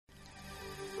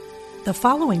The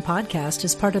following podcast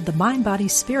is part of the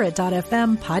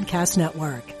MindBodySpirit.fm podcast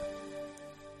network.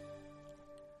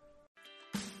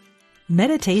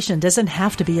 Meditation doesn't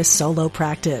have to be a solo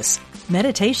practice.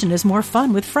 Meditation is more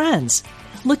fun with friends.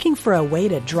 Looking for a way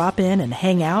to drop in and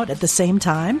hang out at the same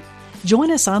time? Join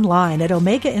us online at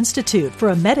Omega Institute for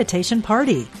a meditation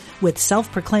party with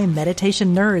self-proclaimed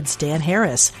meditation nerds Dan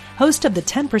Harris, host of the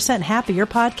 10% Happier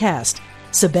podcast,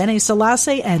 Sabene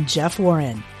Selassie, and Jeff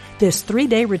Warren. This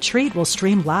 3-day retreat will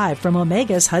stream live from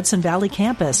Omega's Hudson Valley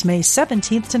campus May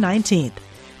 17th to 19th.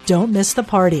 Don't miss the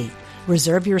party.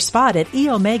 Reserve your spot at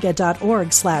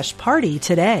eomega.org/party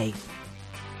today.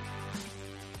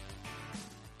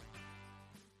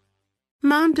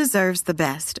 Mom deserves the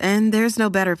best, and there's no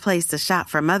better place to shop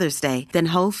for Mother's Day than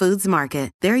Whole Foods Market.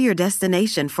 They're your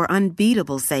destination for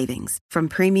unbeatable savings, from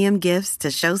premium gifts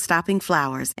to show-stopping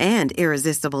flowers and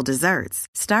irresistible desserts.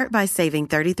 Start by saving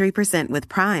 33% with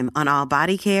Prime on all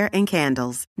body care and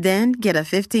candles. Then get a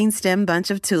 15-stem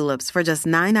bunch of tulips for just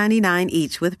 $9.99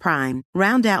 each with Prime.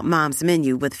 Round out Mom's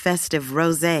menu with festive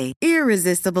rosé,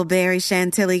 irresistible berry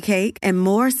chantilly cake, and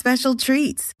more special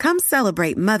treats. Come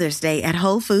celebrate Mother's Day at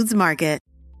Whole Foods Market.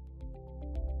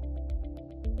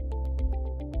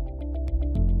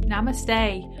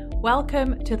 Namaste.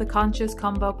 Welcome to the Conscious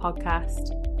Combo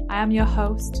podcast. I am your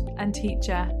host and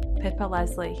teacher, Pippa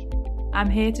Leslie. I'm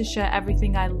here to share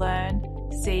everything I learn,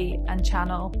 see, and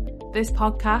channel. This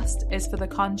podcast is for the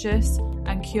conscious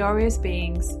and curious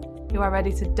beings who are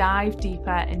ready to dive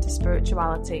deeper into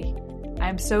spirituality. I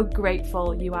am so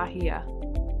grateful you are here.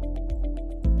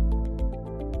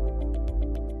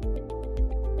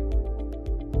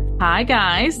 Hi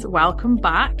guys, welcome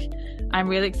back. I'm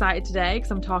really excited today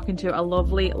because I'm talking to a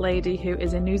lovely lady who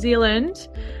is in New Zealand,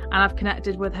 and I've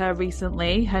connected with her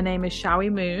recently. Her name is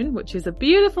Choiwee Moon, which is a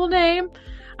beautiful name,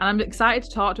 and I'm excited to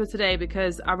talk to her today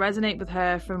because I resonate with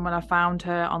her from when I found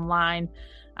her online,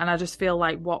 and I just feel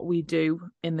like what we do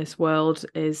in this world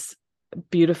is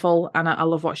beautiful, and I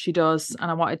love what she does, and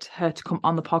I wanted her to come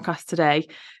on the podcast today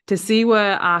to see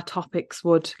where our topics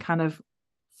would kind of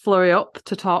flurry up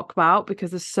to talk about,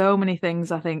 because there's so many things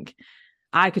I think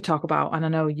I could talk about, and I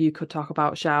know you could talk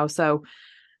about, Shao. So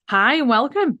hi and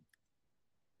welcome.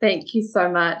 Thank you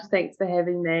so much. Thanks for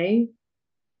having me.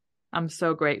 I'm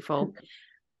so grateful.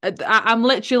 I'm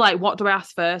literally like, what do I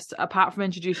ask first? Apart from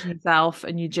introducing yourself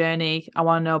and your journey, I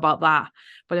want to know about that.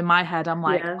 But in my head, I'm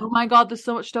like, oh my God, there's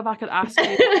so much stuff I could ask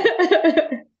you.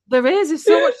 There's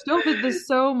so much stuff. There's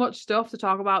so much stuff to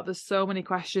talk about. There's so many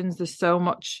questions. There's so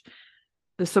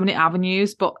many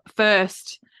avenues. But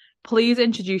first, please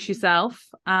introduce yourself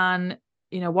and,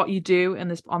 you know, what you do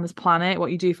on this planet,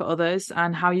 what you do for others,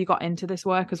 and how you got into this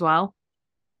work as well.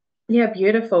 Yeah,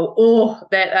 beautiful. Oh,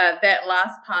 that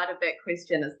last part of that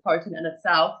question is potent in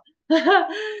itself.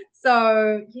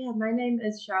 So, yeah, my name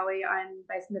is Choiwee. I'm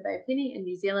based in the Bay of Plenty in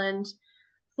New Zealand.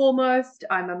 Foremost,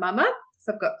 I'm a mama.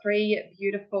 So I've got 3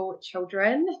 beautiful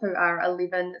children who are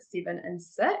 11, 7, and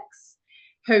 6.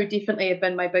 Who definitely have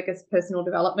been my biggest personal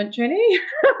development journey.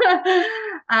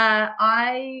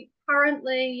 I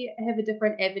currently have a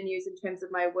different avenues in terms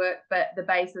of my work, but the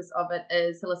basis of it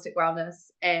is holistic wellness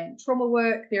and trauma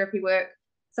work, therapy work.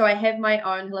 So I have my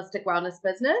own holistic wellness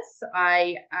business.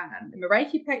 I am a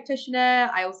Reiki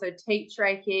practitioner. I also teach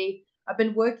Reiki. I've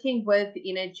been working with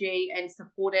energy and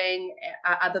supporting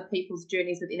other people's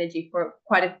journeys with energy for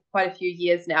quite a few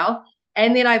years now.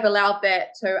 And then I've allowed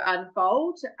that to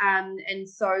unfold. And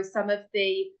so some of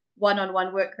the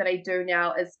one-on-one work that I do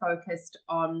now is focused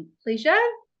on pleasure.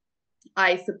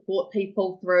 I support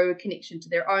people through connection to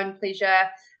their own pleasure.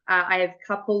 I have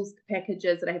couples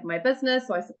packages that I have in my business.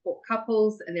 So I support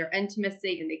couples and their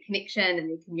intimacy and their connection and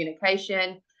their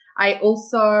communication. I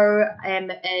also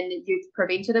am in youth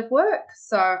preventative work.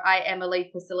 So I am a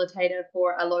lead facilitator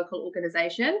for a local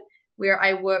organization where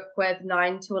I work with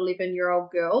 9 to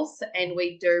 11-year-old girls, and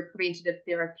we do preventative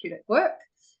therapeutic work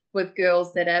with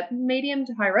girls that are medium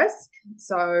to high risk.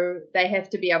 So they have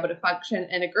to be able to function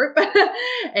in a group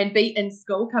and be in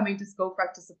school, coming to school for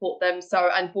us to support them.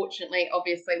 So unfortunately,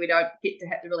 obviously, we don't get to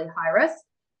have the really high risk.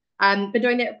 Been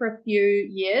doing that for a few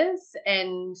years,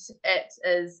 and it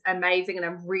is amazing, and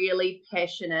I'm really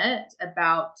passionate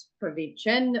about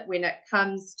prevention when it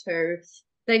comes to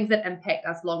things that impact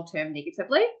us long-term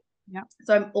negatively. Yeah.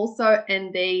 So I'm also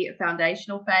in the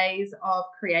foundational phase of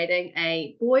creating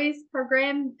a boys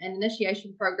program, an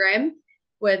initiation program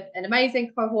with an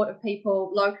amazing cohort of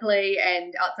people locally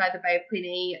and outside the Bay of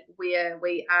Plenty, where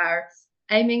we are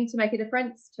aiming to make a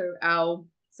difference to our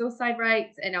suicide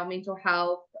rates and our mental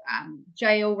health,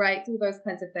 jail rates, all those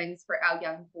kinds of things for our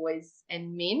young boys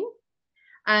and men.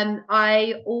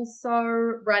 I also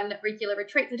run regular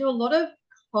retreats. I do a lot of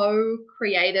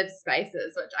co-creative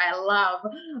spaces, which I love.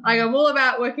 I'm all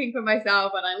about working for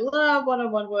myself, and I love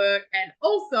one-on-one work, and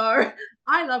also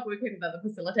I love working with other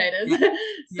facilitators.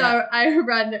 So I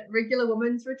run regular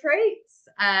women's retreats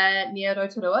near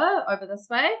Rotorua over this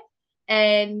way.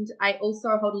 And I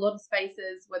also hold a lot of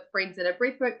spaces with friends that are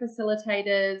breathwork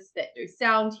facilitators that do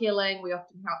sound healing. We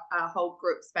often hold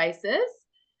group spaces.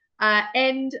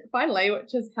 And finally,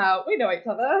 which is how we know each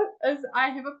other, is I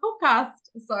have a podcast.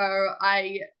 So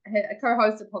I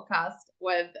co-host a podcast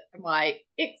with my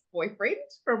ex-boyfriend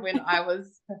from when I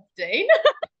was 15.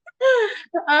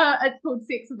 It's called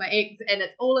Sex with My Ex, and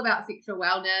it's all about sexual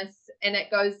wellness, and it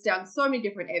goes down so many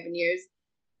different avenues.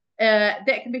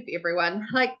 That can be for everyone.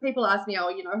 Like, people ask me,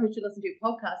 who should listen to your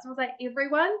podcast? And I was like,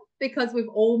 everyone, because we've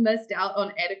all missed out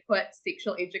on adequate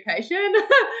sexual education.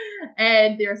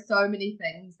 And there are so many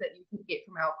things that you can get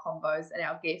from our combos and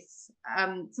our guests.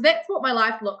 So that's what my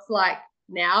life looks like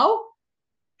now.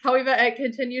 However, it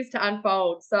continues to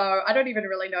unfold. So I don't even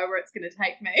really know where it's going to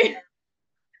take me.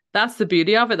 That's the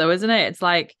beauty of it, though, isn't it? It's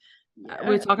like, we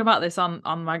were talking about this on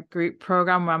my group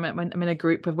program where I'm in a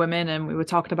group of women, and we were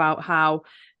talking about how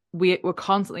we're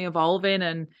constantly evolving,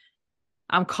 and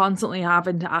I'm constantly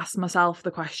having to ask myself the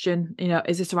question,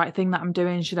 is this the right thing that I'm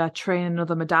doing? Should I train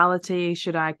another modality?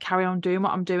 Should I carry on doing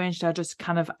what I'm doing? Should I just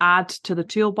kind of add to the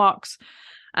toolbox?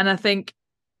 And I think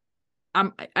I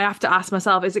have to ask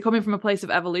myself, is it coming from a place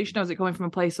of evolution, or is it coming from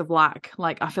a place of lack?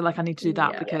 Like, I feel like I need to do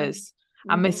that because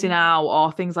I'm missing out,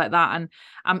 or things like that. And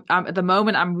I'm at the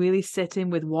moment, I'm really sitting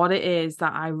with what it is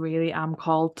that I really am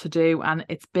called to do. And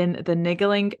it's been the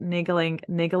niggling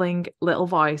little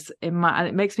voice and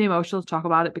it makes me emotional to talk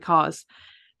about it, because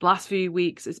the last few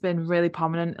weeks it's been really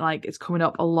prominent. Like, it's coming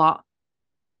up a lot.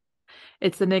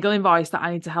 It's the niggling voice that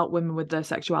I need to help women with their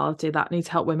sexuality, that needs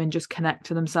to help women just connect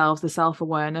to themselves, the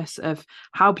self-awareness of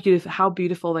how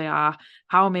beautiful they are,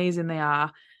 how amazing they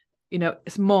are.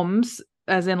 It's mums.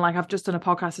 As in, like, I've just done a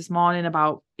podcast this morning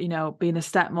about, being a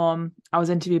stepmom. I was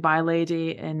interviewed by a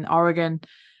lady in Oregon,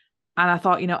 and I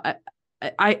thought,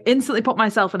 I instantly put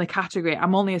myself in a category.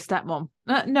 I'm only a stepmom.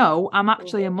 No, I'm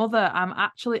actually a mother. I'm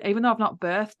actually, even though I've not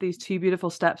birthed these two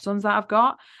beautiful stepsons that I've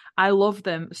got, I love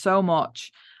them so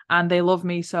much, and they love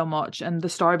me so much. And the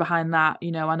story behind that,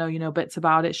 I know you know bits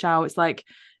about it, Shao. It's like,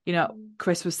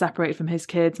 Chris was separated from his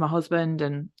kids, my husband,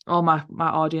 and all my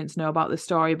audience know about this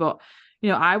story. But,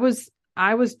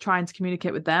 I was trying to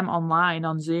communicate with them online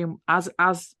on Zoom as I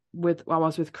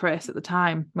was with Chris at the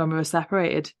time when we were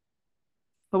separated.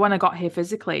 But when I got here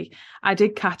physically, I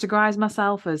did categorize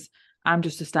myself as, I'm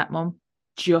just a stepmom.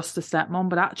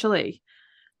 But actually,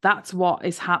 that's what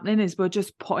is happening, is we're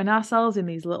just putting ourselves in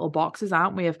these little boxes,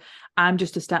 aren't we? Of, I'm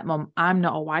just a stepmom. I'm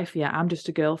not a wife yet. I'm just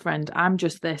a girlfriend. I'm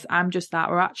just this. I'm just that.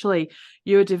 Or actually,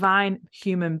 you're a divine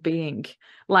human being.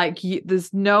 Like,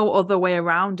 there's no other way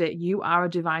around it. You are a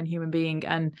divine human being,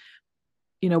 and,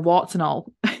 warts and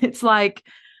all. It's like,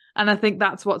 and I think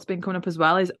that's what's been coming up as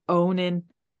well, is owning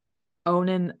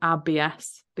our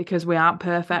BS, because we aren't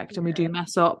perfect and we do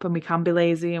mess up, and we can be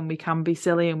lazy, and we can be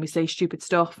silly, and we say stupid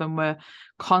stuff, and we're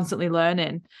constantly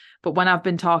learning. But when I've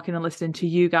been talking and listening to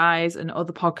you guys and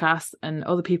other podcasts and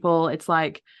other people, it's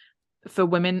like, for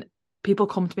women, people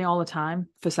come to me all the time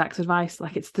for sex advice.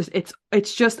 Like, it's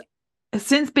just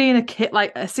since being a kid,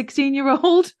 like a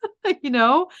 16-year-old,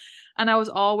 and I was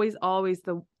always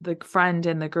the friend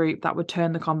in the group that would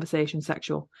turn the conversation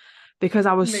sexual, because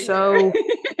I was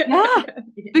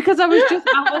because I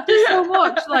loved it so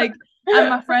much. Like, and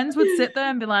my friends would sit there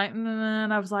and be like,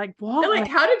 and I was like, what? They're like,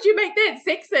 how did you make that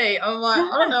sexy? I'm like,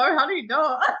 I don't know. How do you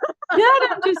know? And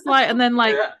I'm just like, and then,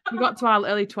 like, we got to our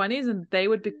early 20s, and they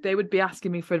would be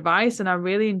asking me for advice, and I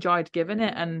really enjoyed giving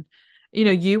it. And, you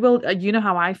know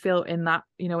how I feel in that,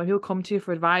 when people come to you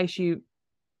for advice,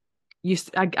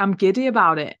 I'm giddy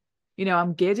about it.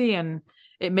 I'm giddy, and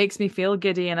it makes me feel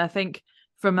giddy. And I think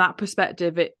from that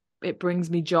perspective, it brings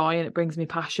me joy, and it brings me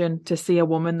passion to see a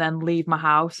woman then leave my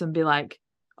house and be like,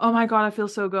 oh my God, I feel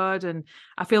so good, and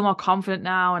I feel more confident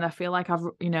now, and I feel like I've,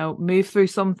 moved through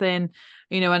something,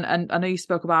 and I know you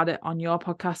spoke about it on your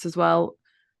podcast as well,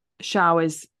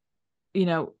 Showers,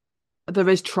 there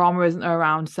is trauma, isn't there,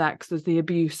 around sex? There's the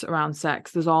abuse around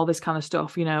sex. There's all this kind of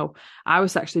stuff. I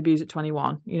was sexually abused at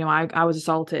 21. I was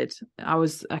assaulted. I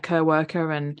was a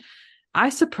co-worker, and I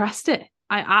suppressed it.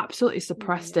 I absolutely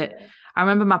suppressed it. I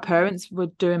remember my parents were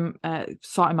doing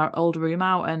sorting my old room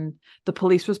out, and the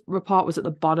police report was at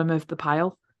the bottom of the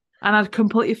pile, and I'd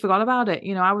completely forgot about it.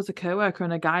 I was a co-worker,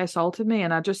 and a guy assaulted me,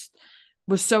 and I just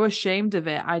was so ashamed of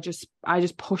it. I just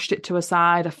pushed it to a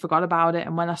side. I forgot about it.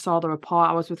 And when I saw the report,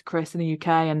 I was with Chris in the UK,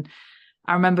 and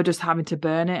I remember just having to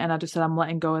burn it, and I just said, I'm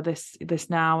letting go of this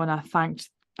now. And I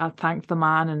thanked the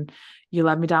man, and you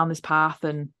led me down this path.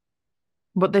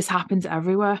 But this happens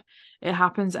everywhere. It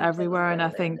happens everywhere. And I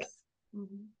think,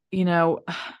 you know,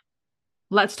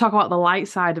 let's talk about the light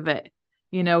side of it.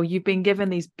 You know, you've been given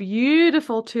these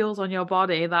beautiful tools on your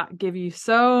body that give you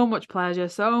so much pleasure,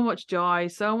 so much joy,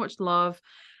 so much love,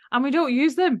 and we don't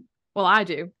use them. Well, I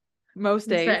do most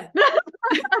days.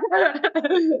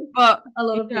 But a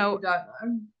lot of people don't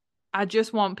know. I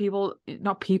just want people,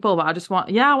 not people, but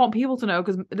I want people to know,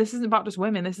 because this isn't about just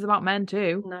women. This is about men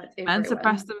too. No, it's men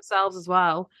suppress themselves as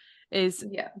well.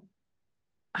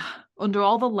 Under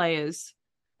all the layers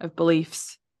of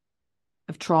beliefs,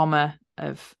 of trauma,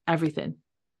 of everything,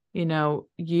 you know,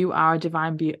 you are a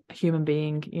divine human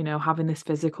being, you know, having this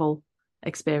physical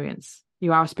experience.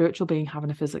 You are a spiritual being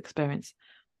having a physical experience.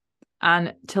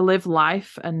 And to live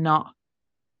life and not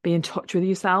be in touch with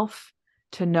yourself,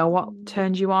 to know what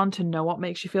turns you on, to know what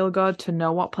makes you feel good, to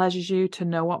know what pleasures you, to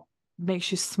know what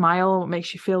makes you smile, what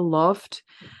makes you feel loved,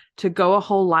 to go a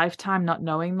whole lifetime not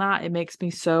knowing that, it makes me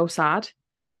so sad.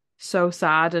 So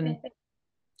sad. And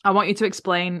I want you to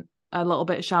explain a little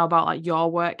bit, Shao, about like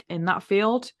your work in that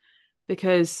field,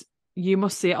 because you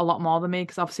must see it a lot more than me,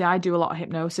 because obviously I do a lot of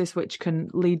hypnosis, which can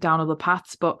lead down other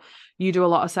paths, but you do a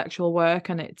lot of sexual work,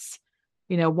 and it's,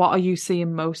 you know, what are you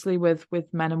seeing mostly with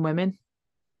men and women?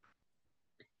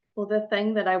 Well, the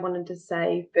thing that I wanted to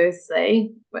say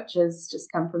firstly, which has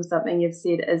just come from something you've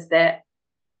said, is that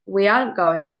we aren't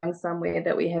going somewhere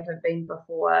that we haven't been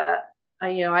before.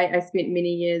 I spent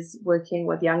many years working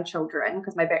with young children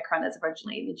because my background is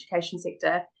originally in the education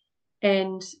sector,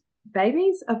 and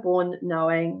babies are born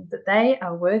knowing that they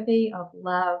are worthy of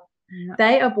love. Yeah.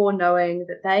 They are born knowing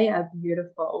that they are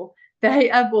beautiful.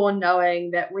 They are born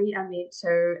knowing that we are meant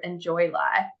to enjoy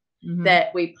life. Mm-hmm.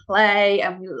 That we play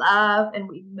and we laugh and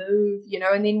we move, you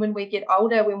know, and then when we get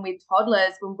older, when we're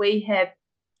toddlers, when we have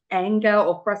anger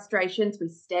or frustrations, we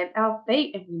stamp our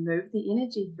feet and we move the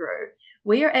energy through.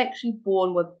 We are actually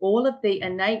born with all of the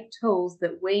innate tools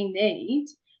that we need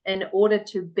in order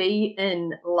to be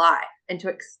in life and to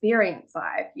experience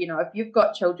life. You know, if you've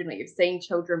got children or you've seen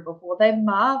children before, they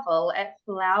marvel at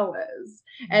flowers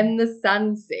and the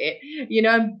sunset, you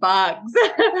know, and bugs.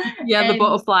 Yeah, the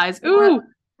butterflies. Ooh.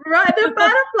 Right, the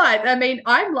butterflies. I mean,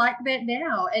 I'm like that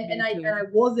now, and I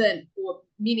wasn't for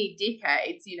many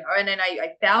decades, you know, and then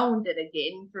I found it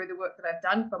again through the work that I've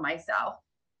done for myself.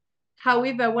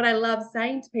 However, what I love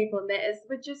saying to people in that is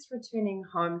we're just returning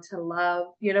home to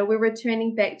love. You know, we're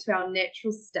returning back to our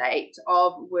natural state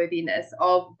of worthiness,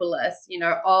 of bliss, you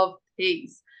know, of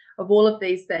peace, of all of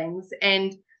these things.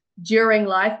 And during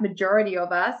life, majority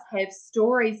of us have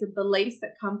stories and beliefs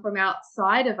that come from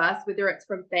outside of us, whether it's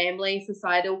from family,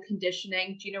 societal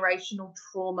conditioning, generational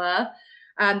trauma,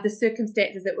 the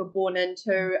circumstances that we're born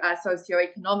into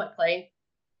socioeconomically,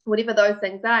 whatever those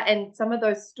things are. And some of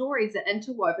those stories are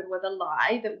interwoven with a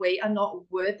lie that we are not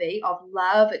worthy of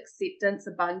love, acceptance,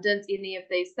 abundance, any of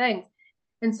these things.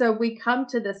 And so we come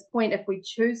to this point, if we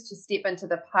choose to step into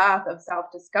the path of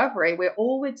self-discovery, where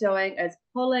all we're doing is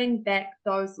pulling back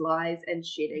those lies and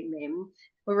shedding them.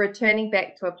 We're returning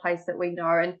back to a place that we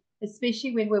know. And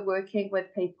especially when we're working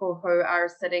with people who are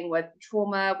sitting with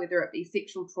trauma, whether it be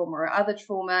sexual trauma or other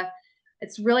trauma,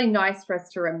 it's really nice for us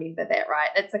to remember that, right?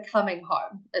 It's a coming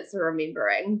home. It's a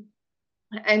remembering.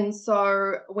 And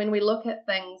so when we look at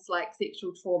things like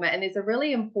sexual trauma, and there's a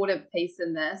really important piece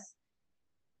in this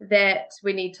that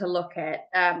we need to look at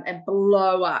and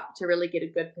blow up to really get a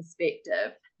good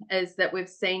perspective, is that we've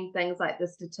seen things like the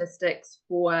statistics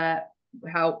for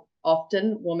how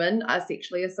often women are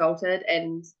sexually assaulted,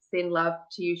 and send love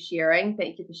to you sharing.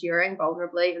 Thank you for sharing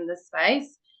vulnerably in this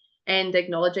space and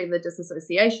acknowledging the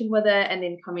disassociation with it, and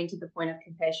then coming to the point of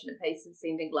compassion and peace and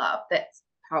sending love. That's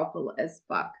powerful as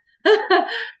fuck.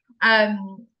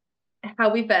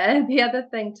 However, the other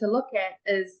thing to look at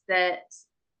is that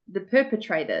the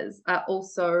perpetrators are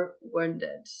also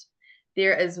wounded.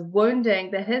 There is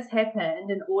wounding that has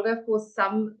happened in order for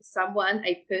someone,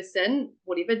 a person,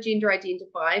 whatever gender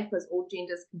identifying, because all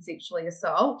genders can sexually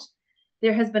assault,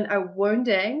 there has been a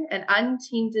wounding, an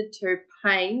untended to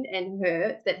pain and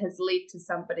hurt that has led to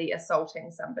somebody assaulting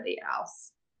somebody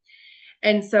else.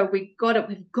 And so we've got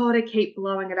to keep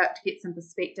blowing it up to get some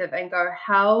perspective and go,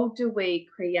 how do we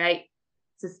create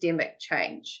systemic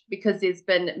change? Because there's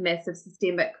been massive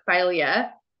systemic failure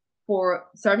for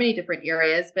so many different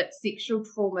areas, but sexual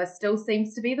trauma still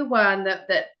seems to be the one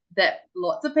that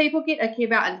lots of people get icky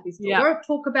about, and we still won't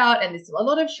talk about, and there's still a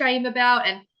lot of shame about.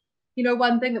 And you know,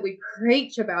 one thing that we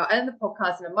preach about in the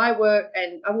podcast and in my work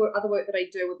and other work that I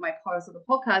do with my co-hosts on the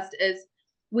podcast is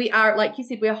we are, like you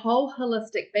said, we're whole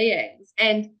holistic beings,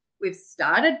 and we've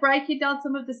started breaking down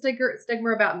some of the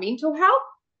stigma about mental health.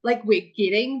 Like, we're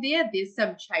getting there. There's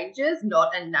some changes,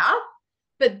 not enough.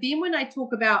 But then when I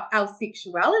talk about our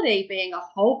sexuality being a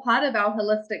whole part of our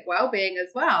holistic well-being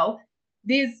as well,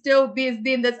 there's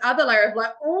then this other layer of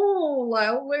like, oh,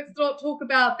 well, let's not talk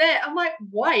about that. I'm like,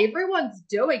 why? Everyone's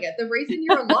doing it. The reason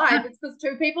you're alive is because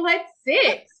two people had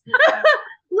sex.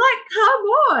 Like,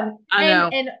 come on. I know.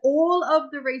 And all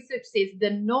of the research says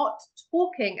the not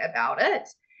talking about it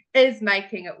is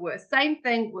making it worse. Same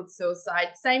thing with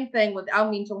suicide, same thing with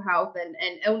our mental health and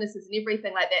illnesses and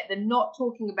everything like that. The not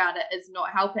talking about it is not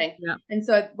helping. Yeah. And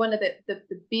so one of the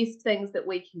best things that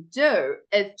we can do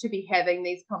is to be having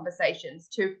these conversations,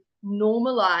 to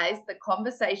normalize the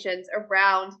conversations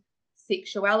around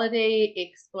sexuality,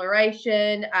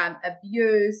 exploration,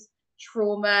 abuse,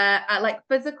 trauma, like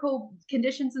physical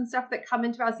conditions and stuff that come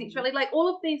into our sexuality, like all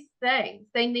of these things,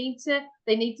 they need to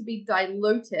be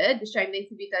diluted. The shame needs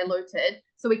to be diluted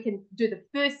so we can do the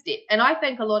first step. And I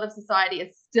think a lot of society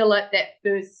is still at that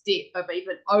first step of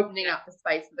even opening up the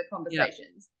space for the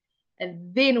conversations.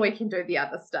 And then we can do the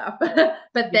other stuff. But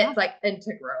that's like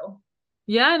integral.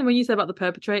 Yeah, and when you said about the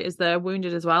perpetrators, they're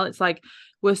wounded as well. It's like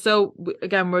we're a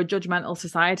judgmental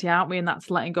society, aren't we? And that's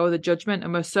letting go of the judgment.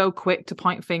 And we're so quick to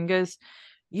point fingers.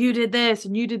 You did this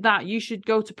and you did that. You should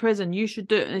go to prison. You should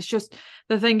do it. And it's just,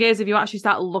 the thing is, if you actually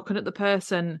start looking at the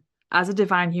person as a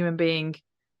divine human being,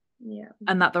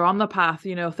 and that they're on the path,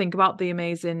 think about the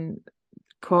amazing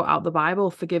quote out the Bible,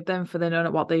 forgive them for they know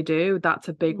not what they do. That's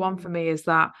a big one for me, is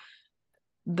that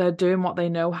they're doing what they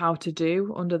know how to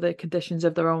do under the conditions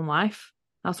of their own life.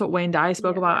 That's what Wayne Dyer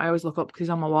spoke about. I always look up because he's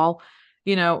on my wall.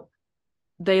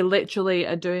 They literally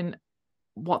are doing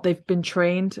what they've been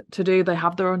trained to do. They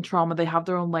have their own trauma. They have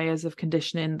their own layers of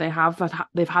conditioning. They've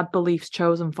had beliefs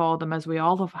chosen for them, as we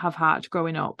all have had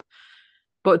growing up.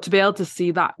 But to be able to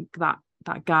see that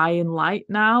guy in light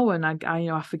now, and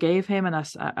I forgave him, and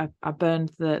I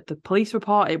burned the police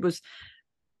report. It was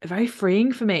very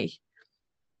freeing for me.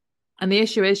 And the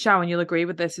issue is, Sharon, you'll agree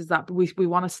with this, is that we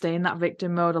want to stay in that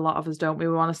victim mode. A lot of us, don't we?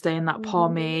 We want to stay in that poor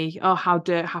me. Oh, how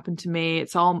dirt happened to me.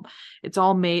 It's all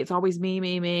me. It's always me.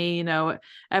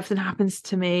 Everything happens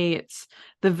to me. It's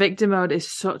the victim mode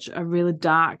is such a really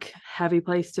dark, heavy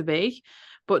place to be.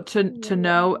 But to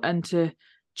know and to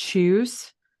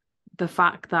choose the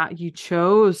fact that you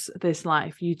chose this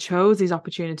life, you chose these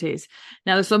opportunities.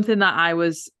 Now, there's something that I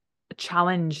was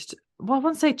challenged. Well, I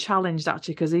won't say challenged,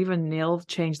 actually, because even Neil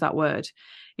changed that word.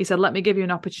 He said, let me give you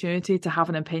an opportunity to have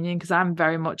an opinion, because I'm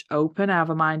very much open. I have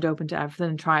a mind open to everything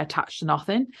and try attach to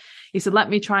nothing. He said, let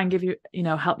me try and give you,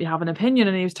 help you have an opinion.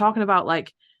 And he was talking about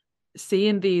like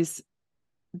seeing these,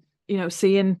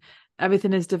 seeing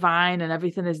everything is divine and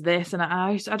everything is this. And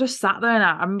I just sat there and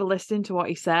I remember listening to what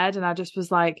he said. And I just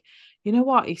was like, you know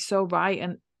what? He's so right.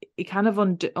 And he kind of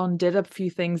undid a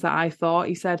few things that I thought.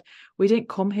 He said, we didn't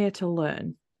come here to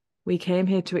learn. We came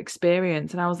here to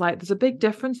experience. And I was like, there's a big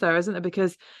difference there, isn't there?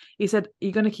 Because he said,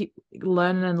 you're going to keep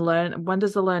learning and learn. When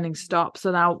does the learning stop?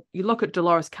 So now you look at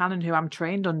Dolores Cannon, who I'm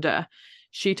trained under.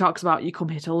 She talks about, you come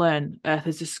here to learn. Earth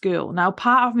is a school. Now,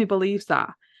 part of me believes that.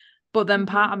 But then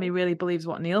part of me really believes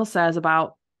what Neil says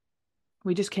about,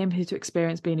 we just came here to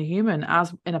experience being a human.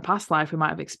 As in a past life, we might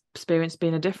have experienced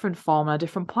being a different form, a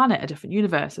different planet, a different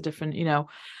universe, a different,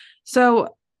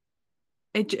 So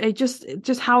it just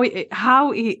how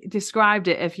he described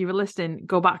it. If you were listening,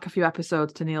 go back a few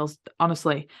episodes to Neil's.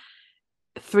 Honestly,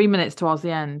 3 minutes towards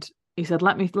the end, he said,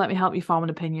 "Let me help you form an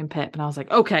opinion, Pip." And I was like,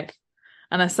 "Okay."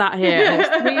 And I sat here, and it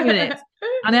was 3 minutes,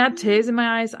 and I had tears in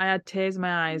my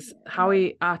eyes. How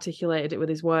he articulated it with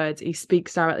his words, he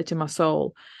speaks directly to my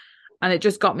soul, and it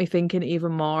just got me thinking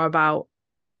even more about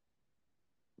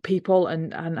people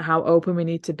and how open we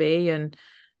need to be. And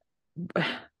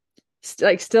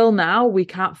like, still now we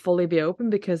can't fully be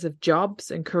open because of jobs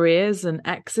and careers and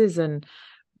exes and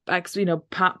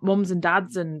mums and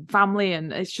dads and family,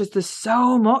 and it's just, there's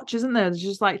so much, isn't there? There's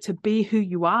just like, to be who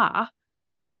you are,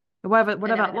 whatever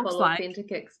that looks like,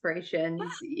 authentic expressions.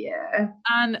 Yeah.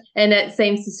 And it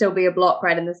seems to still be a block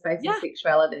right in the space of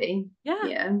sexuality.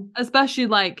 Yeah. Especially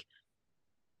like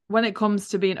when it comes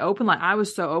to being open. Like, I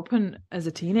was so open as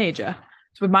a teenager.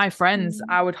 So with my friends,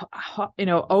 I would,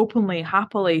 openly,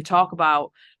 happily talk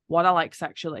about what I like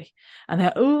sexually. And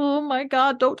they're, oh my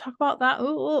God, don't talk about that.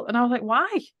 Oh. And I was like, why?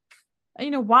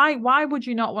 Why would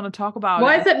you not want to talk about it?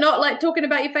 Why is it not like talking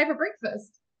about your favorite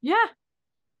breakfast? Yeah.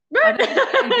 Right.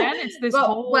 Again, it's this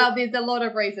well, there's a lot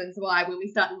of reasons why when we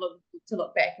start to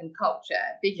look back in culture,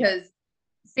 because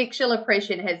sexual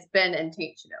oppression has been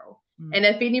intentional. And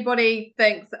if anybody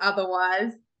thinks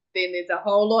otherwise, then there's a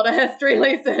whole lot of history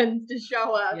lessons to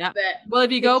show us that well,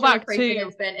 if you go back oppression to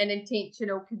has been an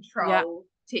intentional control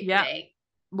technique. Yeah.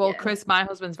 Well, Chris, my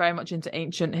husband's very much into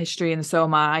ancient history, and so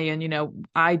am I. And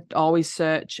I always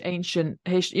search ancient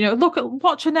history.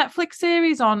 Watch a Netflix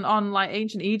series on like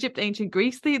ancient Egypt, ancient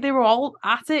Greece. They were all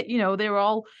at it. They were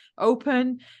all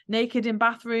open, naked in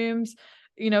bathrooms.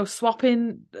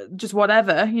 Swapping, just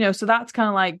whatever. So that's kind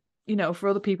of like for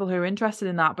other people who are interested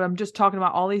in that. But I'm just talking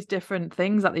about all these different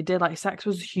things that they did. Like sex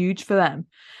was huge for them.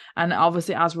 And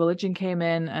obviously, as religion came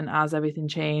in and as everything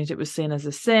changed, it was seen as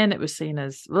a sin. It was seen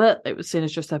as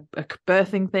just a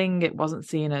birthing thing. It wasn't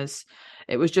seen as,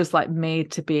 it was just like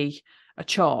made to be a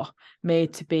chore,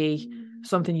 made to be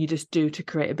something you just do to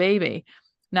create a baby.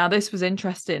 Now, this was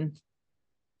interesting.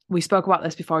 We spoke about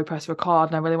this before we press record,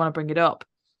 and I really want to bring it up.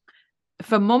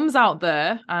 For mums out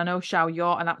there, I know, Shao,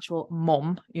 you're an actual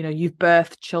mum. You've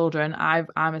birthed children. I'm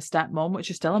a stepmom, which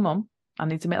is still a mum. I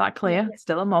need to make that clear.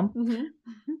 Still a mum. Mm-hmm.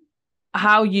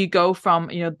 How you go from,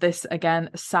 this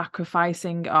again,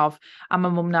 sacrificing of, I'm a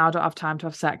mum now, I don't have time to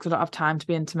have sex, I don't have time to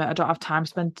be intimate, I don't have time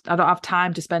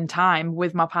to spend time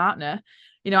with my partner.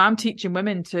 I'm teaching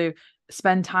women to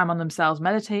spend time on themselves,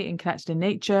 meditating, connected in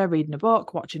nature, reading a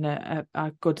book, watching a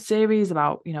good series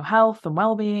about, health and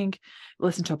well-being,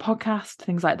 listen to a podcast,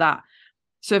 things like that.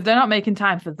 So if they're not making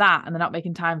time for that, and they're not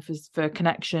making time for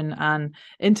connection and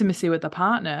intimacy with their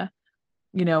partner,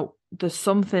 there's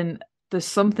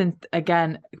something,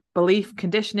 again, belief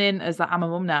conditioning is that I'm a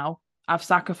mum now. I've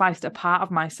sacrificed a part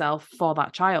of myself for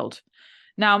that child.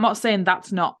 Now, I'm not saying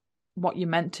that's not what you're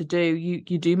meant to do.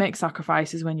 You do make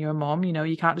sacrifices when you're a mum.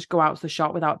 You can't just go out to the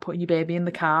shop without putting your baby in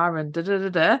the car and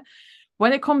da-da-da-da.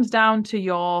 When it comes down to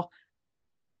your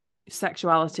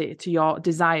sexuality, to your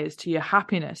desires, to your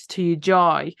happiness, to your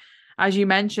joy, as you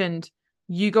mentioned,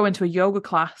 you go into a yoga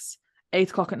class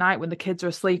 8:00 at night when the kids are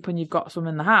asleep and you've got some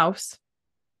in the house.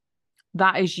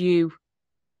 That is you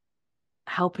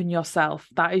helping yourself.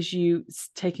 That is you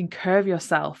taking care of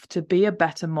yourself to be a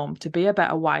better mum, to be a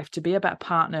better wife, to be a better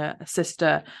partner, a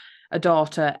sister, a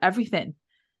daughter, everything.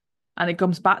 And it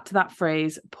comes back to that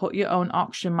phrase, put your own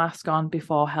oxygen mask on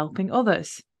before helping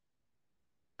others.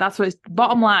 That's what it's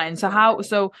bottom line.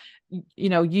 So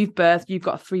you've birthed, you've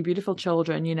got 3 beautiful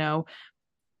children,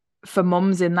 for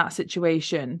mums in that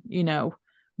situation,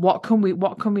 what can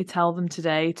we tell them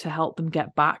today to help them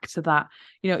get back to that?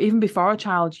 Even before a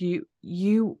child,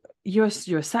 you're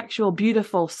a sexual,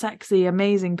 beautiful, sexy,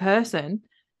 amazing person.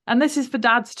 And this is for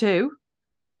dads too,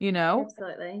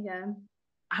 Absolutely, yeah.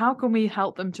 How can we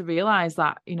help them to realize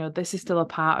that, this is still a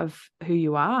part of who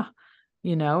you are?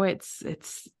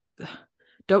 It's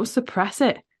don't suppress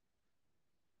it.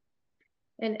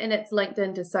 And it's linked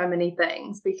into so many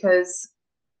things, because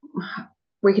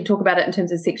we can talk about it in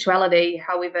terms of sexuality.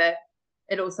 However,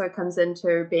 it also comes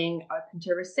into being open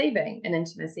to receiving an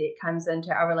intimacy. It comes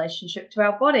into our relationship to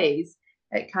our bodies.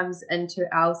 It comes into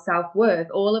our self-worth.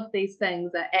 All of these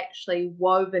things are actually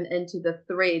woven into the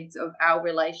threads of our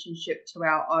relationship to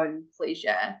our own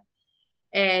pleasure.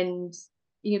 And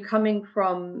coming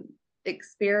from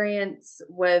experience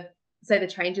with, say, the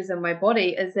changes in my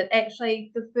body, is that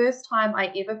actually the first time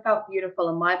I ever felt beautiful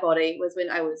in my body was when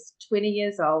I was 20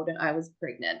 years old and I was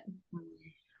pregnant.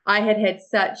 I had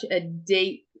such a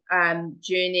deep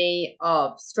journey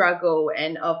of struggle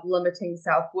and of limiting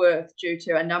self-worth due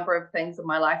to a number of things in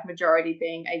my life, majority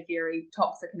being a very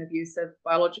toxic and abusive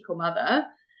biological mother.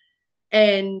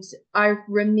 And I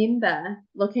remember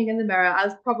looking in the mirror, I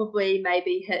was probably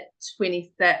maybe hit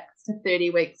 26 to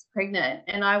 30 weeks pregnant,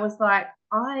 and I was like,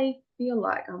 I feel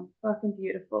like I'm fucking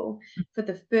beautiful for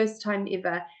the first time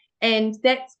ever. And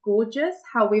that's gorgeous.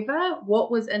 However,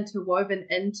 what was interwoven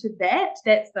into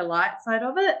that's the light side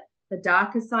of it. The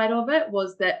darker side of it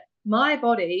was that my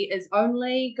body is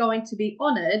only going to be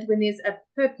honored when there's a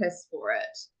purpose for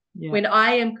it. Yeah. When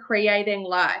I am creating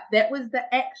life. That was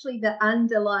actually the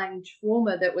underlying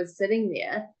trauma that was sitting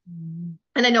there.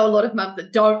 And I know a lot of mums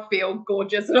that don't feel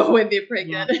gorgeous at all when they're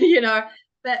pregnant,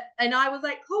 and I was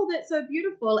like, oh, that's so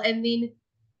beautiful. And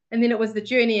then it was the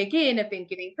journey again of then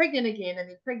getting pregnant again and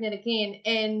then pregnant again.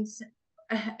 And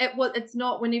it's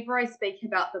not, whenever I speak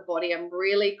about the body, I'm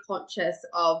really conscious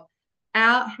of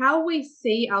how we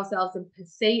see ourselves and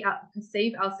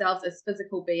perceive ourselves as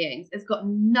physical beings. It's got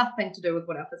nothing to do with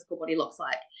what our physical body looks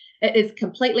like. It is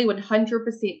completely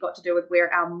 100% got to do with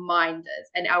where our mind is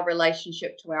and our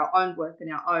relationship to our own work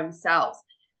and our own selves.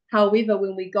 However,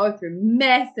 when we go through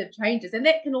massive changes, and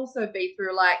that can also be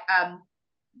through like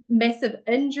massive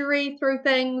injury, through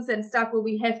things and stuff where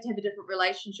we have to have a different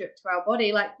relationship to our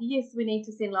body, like, yes, we need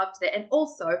to send love to that. And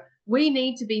also we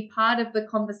need to be part of the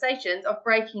conversations of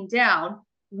breaking down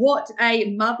what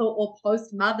a mother or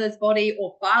post-mother's body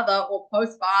or father or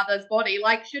post-father's body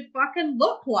like should fucking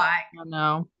look like. I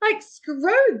know. Like,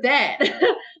 screw that.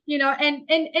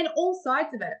 And all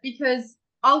sides of it, because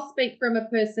I'll speak from a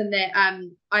person that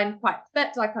I'm quite fit,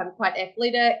 like I'm quite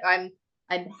athletic, I'm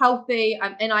healthy,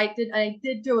 and I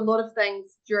did do a lot of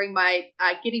things during my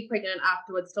getting pregnant and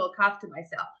afterwards to look after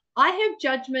myself. I have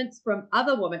judgments from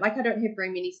other women, like I don't have very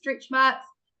many stretch marks.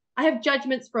 I have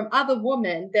judgments from other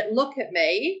women that look at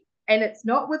me, and it's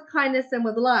not with kindness and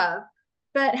with love,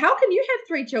 but how can you have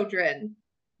 3 children?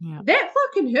 Yeah. That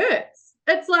fucking hurts.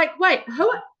 It's like, wait,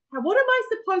 what am I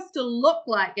supposed to look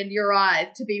like in your eyes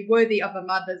to be worthy of a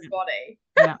mother's body?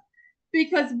 Yeah.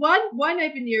 Because one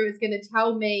avenue is going to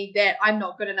tell me that I'm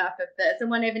not good enough at this, and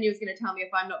one avenue is going to tell me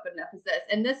if I'm not good enough as this.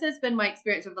 And this has been my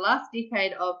experience over the last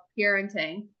decade of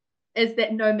parenting, is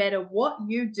that no matter what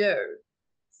you do,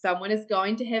 someone is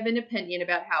going to have an opinion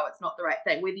about how it's not the right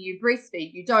thing. Whether you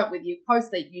breastfeed, you don't. Whether you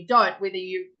co-sleep, you don't. Whether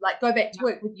you like go back to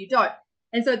work, whether you don't.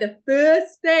 And so the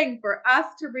first thing for us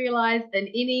to realize in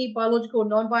any biological,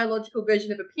 non-biological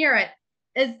version of a parent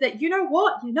is that, you know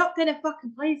what? You're not going to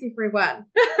fucking please everyone.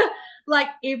 Like,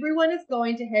 everyone is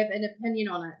going to have an opinion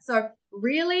on it. So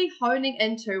really honing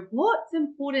into what's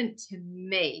important to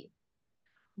me.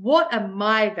 What are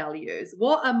my values?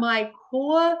 What are my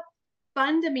core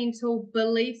fundamental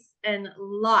beliefs in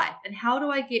life? And how do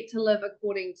I get to live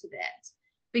according to that?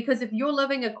 Because if you're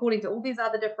living according to all these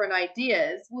other different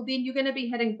ideas, well, then you're going to be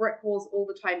hitting brick walls all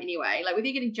the time anyway. Like, whether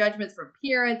you're getting judgments from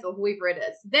parents or whoever it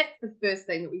is, that's the first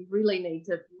thing that we really need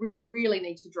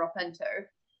to drop into.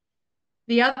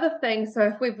 The other thing, so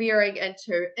if we're veering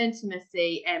into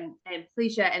intimacy and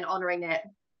pleasure and honoring that,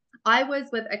 I was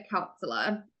with a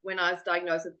counselor when I was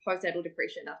diagnosed with postnatal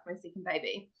depression after my second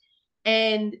baby.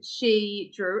 And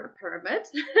she drew a pyramid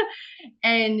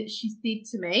and she said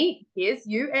to me, here's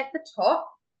you at the top,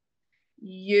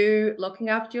 you looking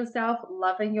after yourself,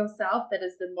 loving yourself. That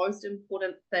is the most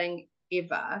important thing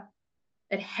ever.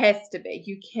 It has to be.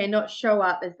 You cannot show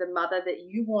up as the mother that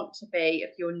you want to be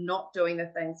if you're not doing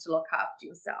the things to look after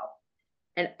yourself.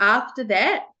 And after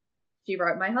that, she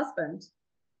wrote my husband.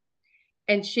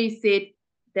 And she said,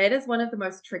 that is one of the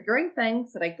most triggering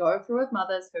things that I go through with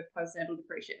mothers who have postnatal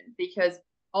depression, because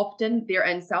often they're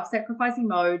in self-sacrificing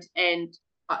mode, and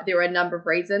there are a number of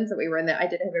reasons that we were in that. I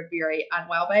did have a very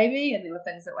unwell baby, and there were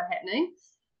things that were happening.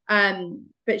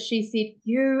 But she said,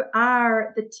 you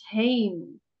are the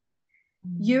team.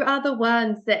 You are the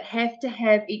ones that have to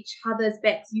have each other's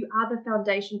backs. You are the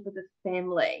foundation for the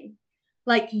family.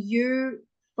 Like, you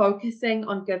focusing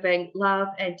on giving love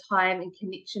and time and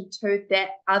connection to that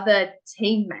other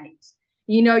teammate.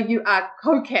 You know, you are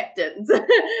co-captains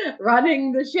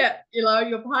running the ship, you know,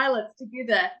 you're pilots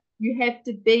together. You have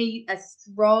to be a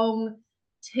strong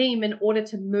team in order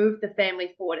to move the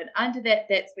family forward. And under that,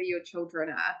 that's where your children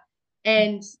are.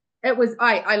 And it was,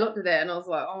 I looked at that and I was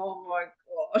like, oh my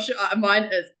gosh, mine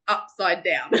is upside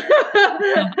down.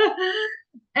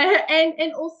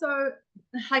 and also,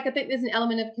 like, I think there's an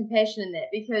element of compassion in that,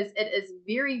 because it is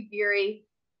very, very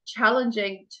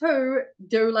challenging to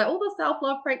do like all the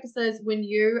self-love practices when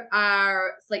you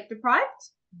are sleep deprived,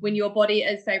 when your body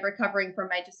is, say, recovering from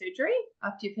major surgery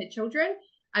after you've had children,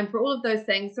 and for all of those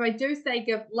things. So I do say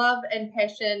give love and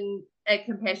passion and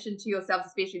compassion to yourselves,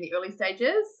 especially in the early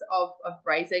stages of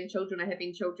raising children or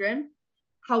having children.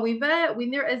 However,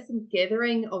 when there is some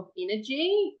gathering of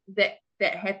energy that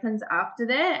happens after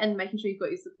that, and making sure you've got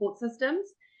your support systems,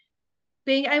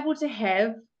 being able to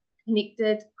have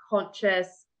connected,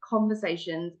 conscious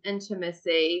conversations,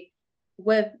 intimacy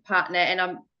with partner.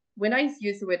 And when I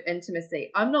use the word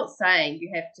intimacy, I'm not saying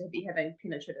you have to be having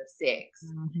penetrative sex.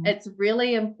 Mm-hmm. It's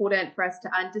really important for us to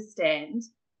understand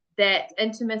that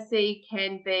intimacy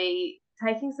can be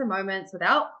taking some moments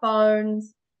without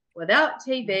phones, without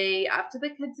TV, after the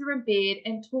kids are in bed,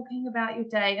 and talking about your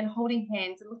day and holding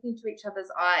hands and looking into each other's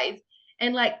eyes,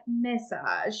 and like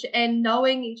massage and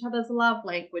knowing each other's love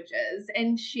languages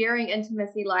and sharing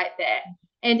intimacy like that.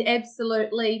 And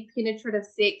absolutely penetrative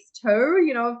sex too,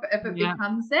 you know, if it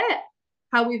becomes that.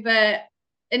 However,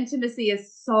 intimacy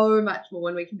is so much more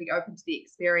when we can be open to the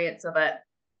experience of it.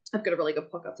 I've got a really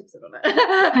good podcast episode on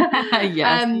it.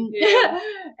 Yes.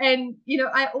 And, you know,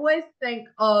 I always think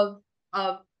of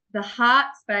the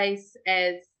heart space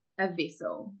as a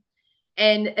vessel.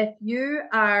 And if you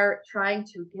are trying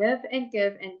to give and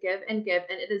give and give and give,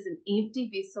 and it is an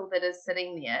empty vessel that is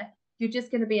sitting there, you're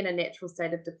just going to be in a natural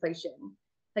state of depletion.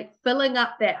 Like, filling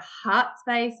up that heart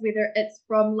space, whether it's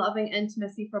from loving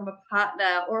intimacy from a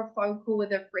partner or a phone call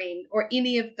with a friend or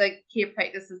any of the care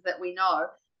practices that we know,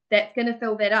 that's going to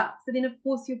fill that up. So then, of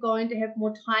course, you're going to have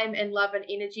more time and love and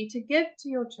energy to give to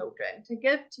your children, to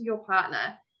give to your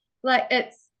partner. Like,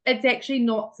 it's actually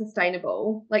not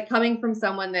sustainable. Like, coming from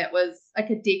someone that was like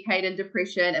a decade in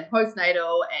depression and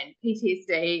postnatal and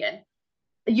PTSD, and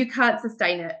you can't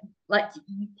sustain it. Like,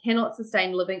 you cannot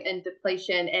sustain living in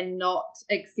depletion and not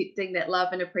accepting that love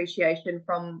and appreciation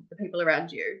from the people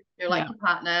around you, like your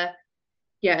partner,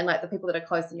 and like the people that are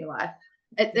close in your life.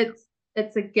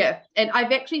 It's a gift. And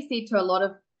I've actually said to a lot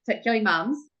of particularly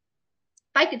mums,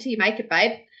 fake it till you make it,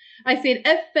 babe. I said,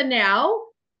 if for now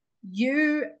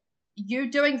you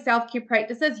doing self-care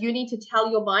practices, you need to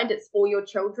tell your mind it's for your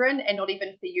children and not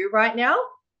even for you right now,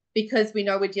 because we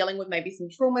know we're dealing with maybe some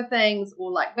trauma things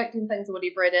or like victim things or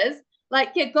whatever it is.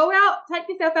 Like, go out, take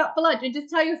yourself out for lunch and just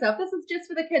tell yourself, this is just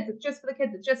for the kids. It's just for the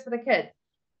kids. It's just for the kids.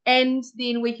 And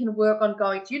then we can work on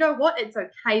going, do you know what? It's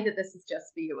okay that this is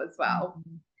just for you as well.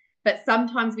 Mm-hmm. But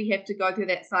sometimes we have to go through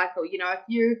that cycle. If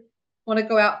you want to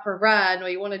go out for a run or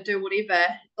you want to do whatever,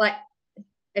 like,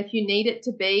 if you need it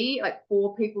to be like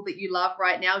for people that you love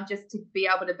right now, just to be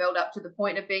able to build up to the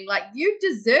point of being like, you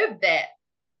deserve that.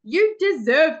 You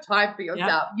deserve time for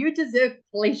yourself. Yep. You deserve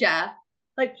pleasure.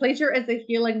 Like, pleasure is a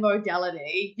healing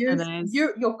modality.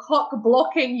 You're cock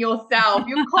blocking yourself.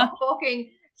 You're cock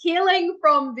blocking healing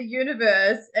from the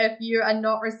universe if you are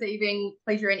not receiving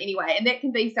pleasure in any way. And that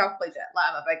can be self-pleasure. Like,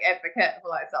 I'm a big advocate for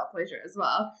like self-pleasure as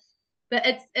well. But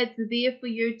it's there for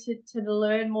you to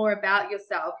learn more about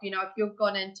yourself. If you've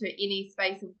gone into any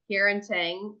space of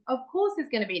parenting, of course there's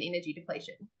going to be an energy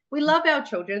depletion. We love our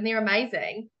children. They're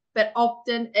amazing. But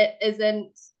often it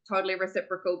isn't totally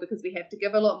reciprocal because we have to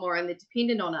give a lot more and they're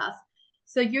dependent on us.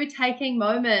 So you're taking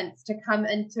moments to come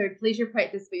into pleasure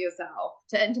practice for yourself,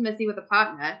 to intimacy with a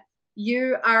partner.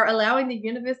 You are allowing the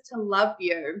universe to love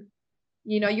you.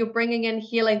 You're bringing in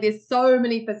healing. There's so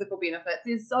many physical benefits.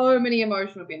 There's so many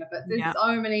emotional benefits. There's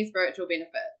so many spiritual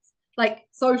benefits, like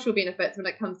social benefits when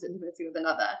it comes to intimacy with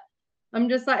another. I'm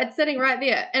just like, it's sitting right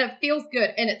there and it feels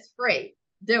good and it's free.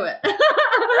 Do it.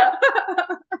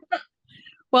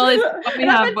 Well, I've been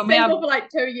single for like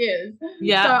 2 years.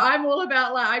 Yeah. So I'm all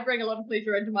about, like, I bring a lot of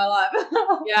pleasure into my life.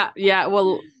 Yeah.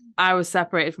 Well, I was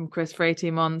separated from Chris for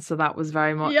 18 months, so that was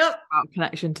very much about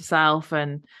connection to self,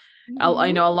 and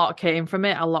I know a lot came from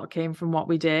it. A lot came from what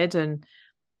we did, and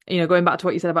going back to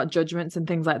what you said about judgments and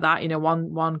things like that.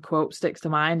 One quote sticks to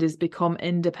mind is, become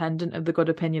independent of the good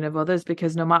opinion of others,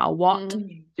 because no matter what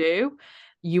you do,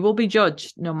 you will be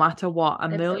judged no matter what.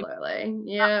 And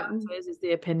absolutely, that matters is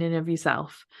the opinion of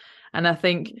yourself. And I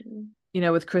think,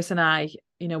 with Chris and I,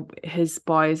 his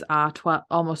boys are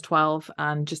almost 12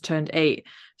 and just turned 8.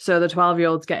 So the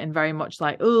 12-year-old's getting very much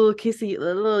like, oh, kissy,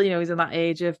 he's in that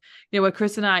age of, where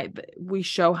Chris and I, we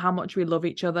show how much we love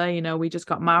each other. We just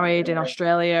got married in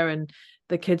Australia, and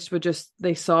the kids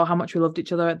they saw how much we loved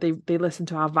each other. They listened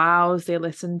to our vows. They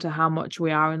listened to how much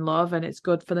we are in love. And it's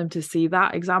good for them to see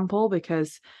that example,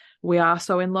 because we are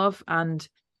so in love, and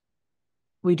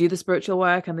we do the spiritual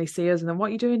work, and they see us, and then, what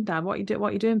are you doing, Dad? What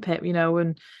are you doing, Pip?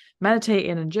 And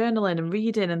meditating and journaling and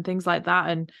reading and things like that.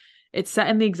 And it's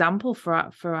setting the example for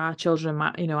our children,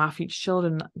 our future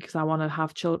children, because I want to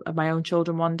have my own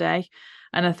children one day.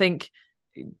 And I think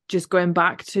just going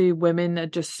back to, women are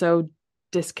just so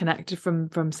disconnected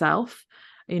from self,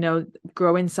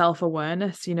 growing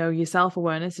self-awareness. Your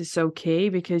self-awareness is so key,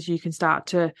 because you can start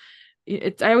to,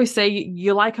 I always say,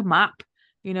 you're like a map.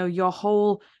 Your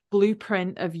whole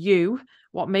blueprint of you,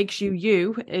 what makes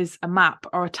you is a map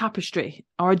or a tapestry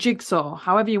or a jigsaw,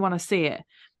 however you want to see it.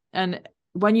 And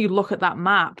when you look at that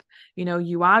map,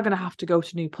 you are going to have to go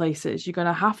to new places. You're going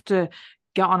to have to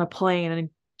get on a plane and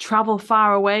travel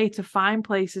far away to find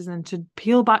places, and to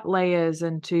peel back layers,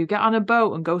 and to get on a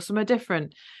boat and go somewhere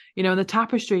different. In the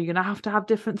tapestry, you're going to have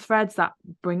different threads that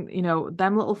bring,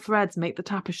 them little threads make the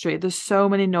tapestry. There's so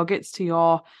many nuggets to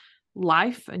your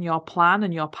life and your plan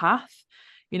and your path.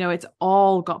 It's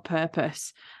all got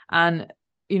purpose. And,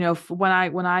 when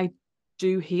I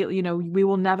do heal, we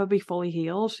will never be fully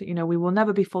healed. We will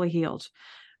never be fully healed.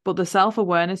 But the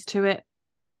self-awareness to it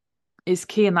is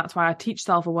key. And that's why I teach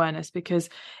self-awareness, because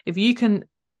if you can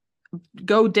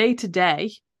go day to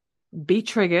day, be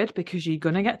triggered, because you're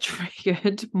going to get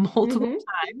triggered multiple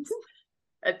times.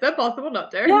 It's impossible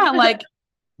not to. Yeah, like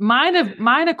mine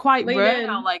are quite rare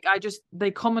now. Like,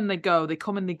 they come and they go. They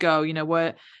come and they go.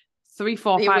 We're 3,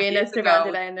 4, 5 years ago. The awareness around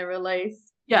it and the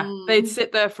release. Yeah, they'd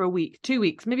sit there for a week, 2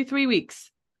 weeks, maybe 3 weeks.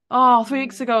 Oh, 3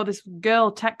 weeks ago, this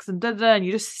girl texts and and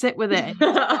you just sit with it.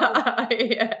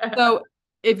 Yeah. So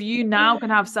if you now can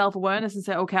have self-awareness and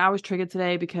say, okay, I was triggered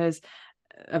today because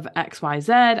of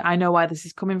XYZ. I know where this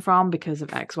is coming from because of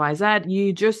XYZ.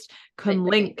 You just can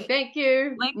link. Thank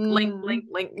you.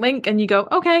 Link. And you go,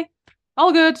 okay,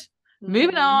 all good.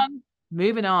 Moving on.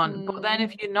 But then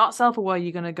if you're not self-aware,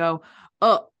 you're going to go,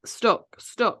 oh, stuck.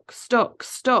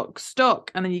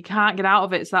 And then you can't get out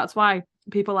of it. So that's why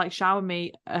people like Shower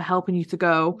Me are helping you to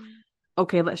go,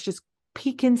 okay, let's just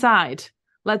peek inside.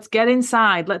 Let's get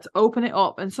inside. Let's open it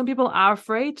up. And some people are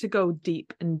afraid to go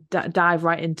deep and dive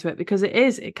right into it because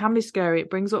it can be scary. It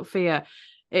brings up fear.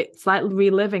 It's like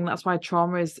reliving. That's why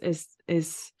trauma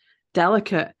is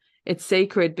delicate. It's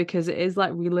sacred because it is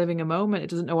like reliving a moment. It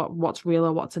doesn't know what's real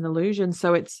or what's an illusion.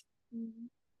 So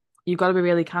you've got to be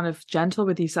really kind of gentle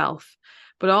with yourself,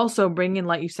 but also bringing,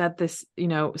 like you said, this,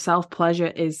 self-pleasure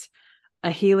is a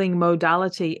healing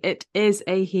modality. It is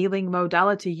a healing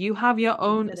modality. You have your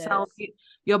own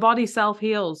your body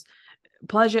self-heals.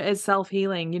 Pleasure is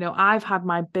self-healing. I've had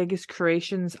my biggest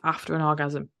creations after an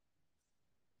orgasm.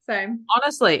 Same.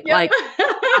 Honestly, like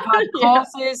I've had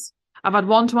courses, I've had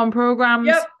one-to-one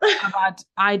programs, I've had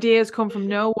ideas come from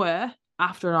nowhere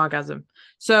after an orgasm.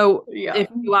 So if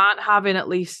you aren't having at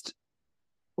least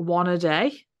one a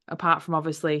day, apart from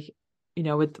obviously,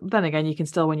 then again, you can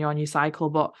still when you're on your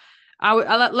cycle, but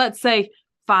let's say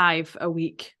 5 a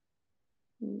week.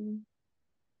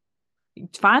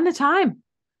 Find the time.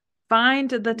 Find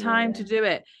the time to do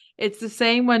it. It's the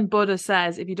same when Buddha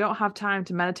says, if you don't have time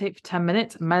to meditate for 10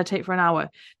 minutes, meditate for an hour.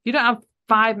 If you don't have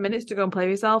 5 minutes to go and play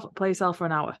yourself for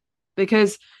an hour.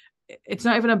 Because it's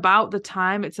not even about the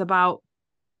time. It's about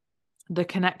the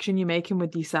connection you're making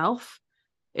with yourself.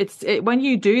 When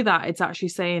you do that, it's actually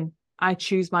saying, I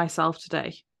choose myself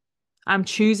today. I'm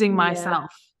choosing myself.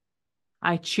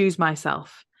 I choose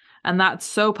myself. And that's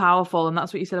so powerful. And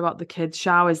that's what you said about the kids'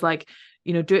 showers, like,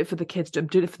 do it for the kids. I'm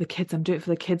doing it for the kids. I'm doing it for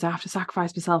the kids. I have to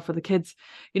sacrifice myself for the kids.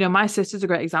 My sister's a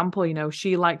great example.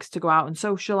 She likes to go out and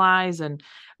socialize and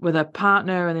with a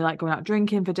partner, and they like going out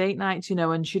drinking for date nights,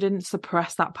 and she didn't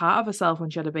suppress that part of herself when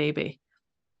she had a baby.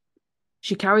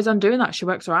 She carries on doing that. She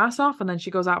works her ass off, and then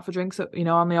she goes out for drinks,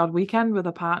 on the odd weekend with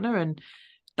a partner, and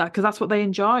because that's what they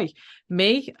enjoy.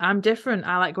 Me, I'm different.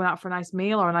 I like going out for a nice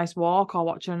meal or a nice walk or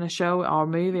watching a show or a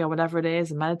movie or whatever it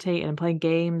is and meditating and playing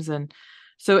games. And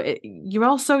so you're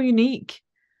all so unique.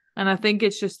 And I think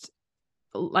it's just,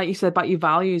 like you said about your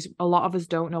values, a lot of us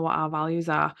don't know what our values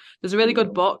are. There's a really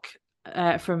good book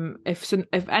from, if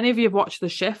any of you have watched The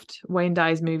Shift, Wayne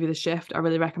Dye's movie The Shift, I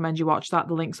really recommend you watch that.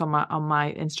 The link's on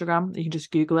my Instagram. You can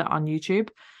just Google it on YouTube.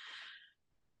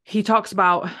 He talks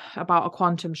about a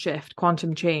quantum shift,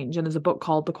 quantum change, and there's a book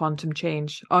called The Quantum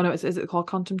Change. Oh no, is it called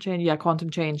Quantum Change? Yeah,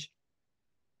 Quantum Change.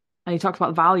 And he talks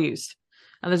about values.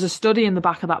 And there's a study in the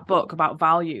back of that book about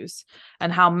values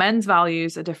and how men's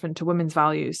values are different to women's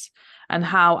values, and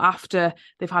how after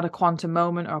they've had a quantum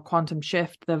moment or a quantum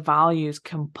shift, their values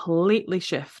completely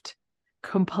shift.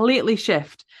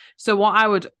 So what I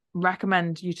would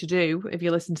recommend you to do, if you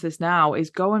listen to this now,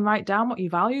 is go and write down what your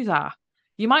values are.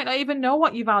 You might not even know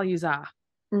what your values are.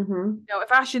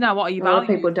 If I ask you now, what are your values? A lot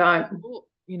of people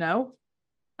don't.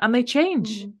 And they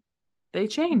change. They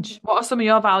change. What are some of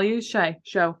your values, Shay?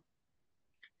 Show.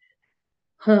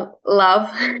 Love.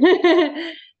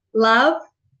 Love.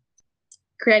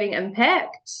 Creating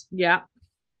impact. Yeah.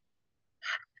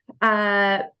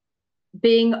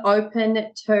 Being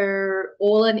open to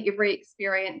all and every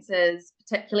experiences,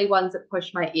 particularly ones that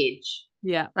push my edge.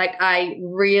 Yeah. Like I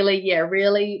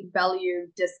really value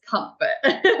discomfort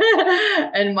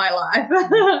in my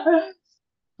life.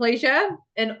 Pleasure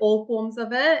in all forms of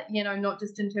it, not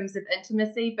just in terms of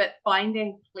intimacy, but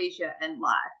finding pleasure in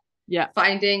life. Yeah.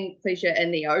 Finding pleasure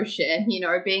in the ocean,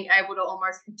 being able to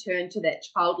almost return to that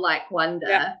childlike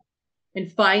wonder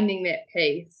and finding that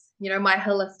peace. My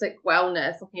holistic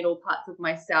wellness, looking at all parts of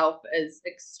myself, is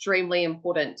extremely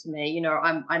important to me.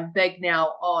 I'm big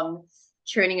now on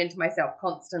tuning into myself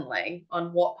constantly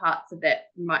on what parts of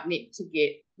that might need to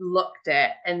get looked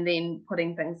at, and then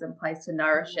putting things in place to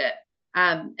nourish it.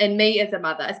 And me as a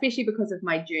mother, especially because of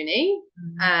my journey,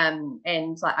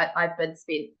 and like I've been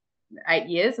spent 8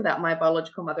 years without my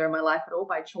biological mother in my life at all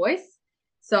by choice.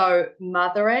 So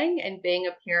mothering and being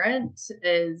a parent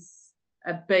is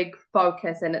a big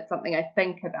focus, and it's something I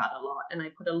think about a lot, and I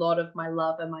put a lot of my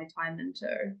love and my time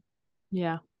into.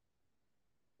 Yeah.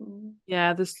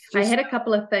 Yeah, I had a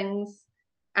couple of things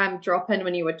drop in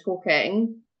when you were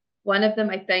talking. One of them,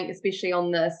 I think, especially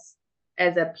on this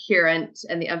as a parent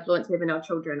and the influence we have in our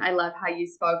children, I love how you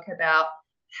spoke about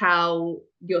how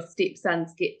your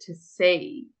stepsons get to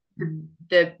see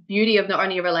the beauty of not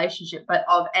only a relationship, but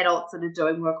of adults that are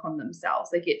doing work on themselves.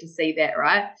 They get to see that,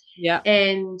 right? Yeah.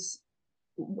 And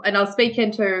and I'll speak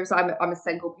into, so I'm a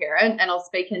single parent, and I'll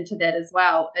speak into that as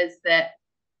well, is that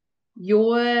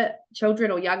your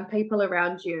children or young people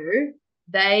around you,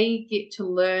 they get to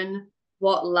learn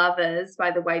what love is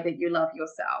by the way that you love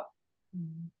yourself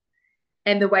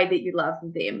and the way that you love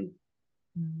them.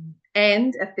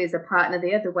 And if there's a partner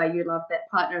there, the way you love that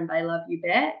partner and they love you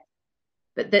back.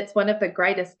 But that's one of the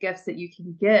greatest gifts that you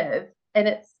can give. And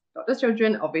it's not just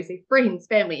children, obviously friends,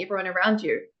 family, everyone around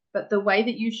you. But the way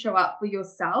that you show up for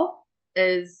yourself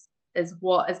is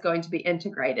what is going to be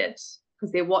integrated,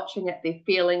 because they're watching it, they're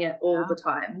feeling it all the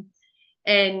time.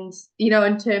 And, you know,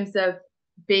 in terms of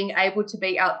being able to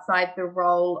be outside the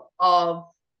role of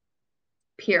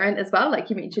parent as well, like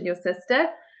you mentioned your sister,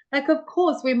 like, of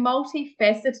course, we're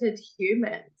multifaceted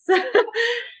humans.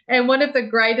 And one of the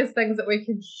greatest things that we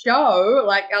can show,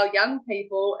 like our young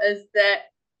people, is that,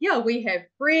 yeah, we have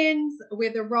friends,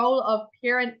 we're the role of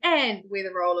parent, and we're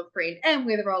the role of friend, and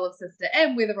we're the role of sister,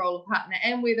 and we're the role of partner,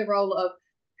 and we're the role of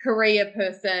career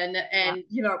person, and,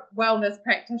 you know, wellness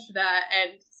practitioner,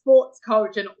 and sports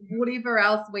coach, and whatever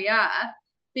else we are,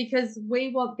 because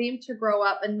we want them to grow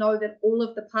up and know that all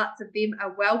of the parts of them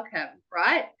are welcome,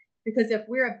 right? Because if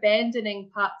we're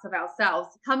abandoning parts of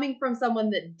ourselves, coming from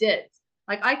someone that did,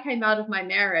 like I came out of my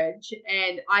marriage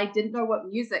and I didn't know what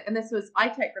music, and I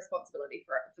take responsibility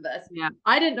for this. Yeah.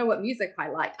 I didn't know what music I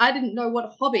liked. I didn't know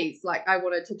what hobbies like I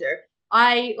wanted to do.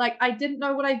 I didn't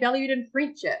know what I valued in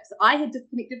friendships. I had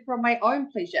disconnected from my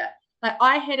own pleasure. Like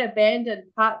I had abandoned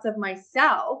parts of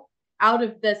myself out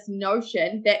of this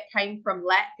notion that came from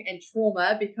lack and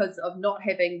trauma because of not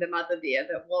having the mother there.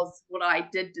 That was what I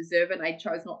did deserve, and I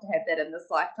chose not to have that in this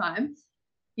lifetime.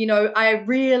 You know, I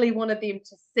really wanted them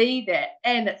to see that,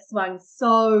 and it swung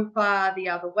so far the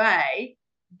other way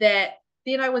that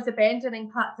then I was abandoning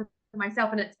parts of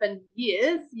myself, and it's been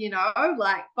years, you know,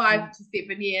 like 5 to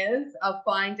 7 years of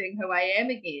finding who I am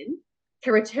again,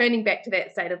 to returning back to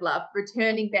that state of love,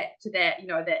 returning back to that, you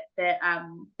know,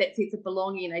 that sense of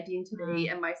belonging and identity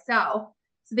in myself.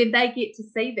 So then they get to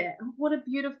see that. Oh, what a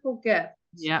beautiful gift.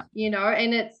 Yeah. You know,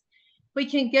 and we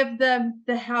can give them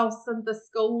the house and the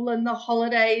school and the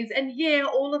holidays and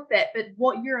all of that. But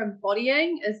what you're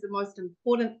embodying is the most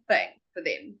important thing for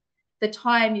them. The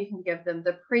time you can give them,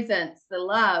 the presence, the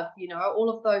love, you know, all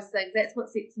of those things. That's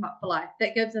what sets them up for life.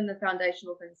 That gives them the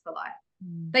foundational things for life.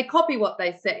 They copy what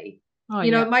they see. Oh,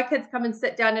 you know, my kids come and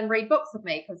sit down and read books with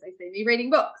me because they see me reading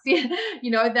books. You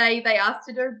know, they ask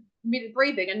to do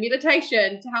breathing and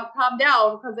meditation to help calm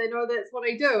down because they know that's what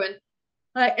I do. And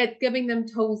it's giving them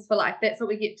tools for life. That's what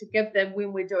we get to give them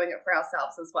when we're doing it for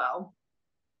ourselves as well.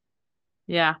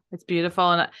 Yeah, it's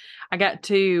beautiful. And I get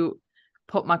to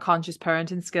put my conscious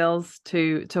parenting skills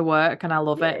to work, and I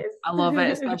love it. I love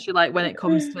it, especially like when it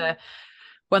comes to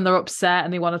when they're upset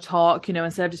and they want to talk, you know,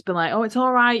 instead of just being like, oh, it's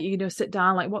all right, you know, sit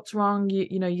down, like, what's wrong?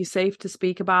 You know, you're safe to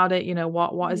speak about it. You know,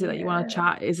 what is it that you want to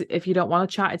chat? Is it, if you don't want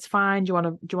to chat, it's fine. Do you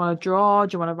want to draw?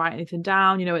 Do you want to write anything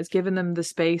down? You know, it's giving them the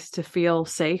space to feel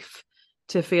safe,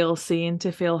 to feel seen,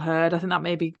 to feel heard. I think that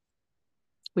maybe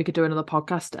we could do another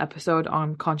podcast episode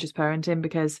on conscious parenting,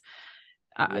 because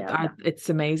it's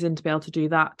amazing to be able to do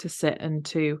that, to sit and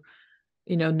to,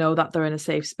 you know that they're in a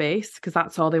safe space, because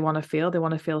that's all they want to feel. They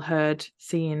want to feel heard,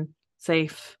 seen,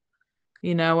 safe,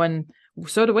 you know, and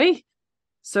so do we.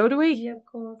 Yeah, of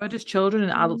course. We're just children in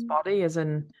adults' body, as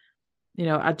in, you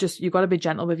know, you've got to be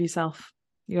gentle with yourself.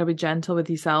 You got to be gentle with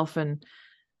yourself. And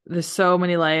there's so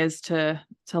many layers to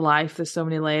life. There's so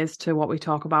many layers to what we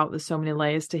talk about. There's so many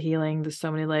layers to healing. There's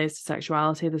so many layers to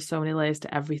sexuality. There's so many layers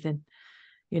to everything,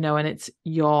 you know, and it's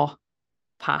your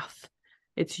path.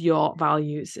 It's your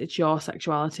values, it's your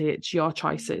sexuality, it's your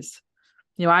choices.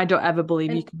 You know, I don't ever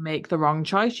believe you can make the wrong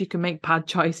choice. You can make bad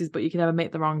choices, but you can never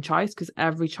make the wrong choice, because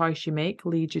every choice you make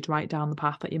leads you right down the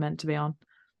path that you're meant to be on.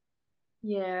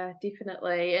 Yeah,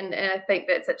 definitely. And I think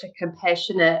that's such a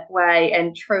compassionate way,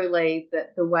 and truly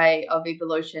the way of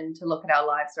evolution to look at our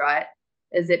lives, right?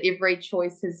 Is that every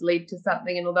choice has led to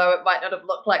something. And although it might not have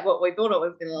looked like what we thought it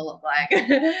was going to look like,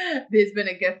 there's been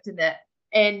a gift in it.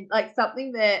 And like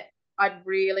something that I'd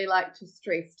really like to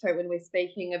stress too when we're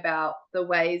speaking about the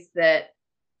ways that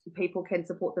people can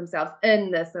support themselves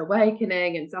in this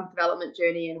awakening and self-development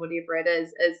journey and whatever it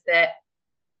is that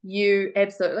you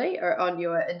absolutely are on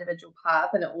your individual path,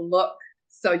 and it will look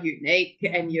so unique,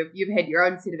 and you've had your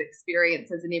own set of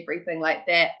experiences and everything like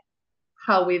that.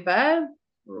 However,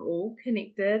 we're all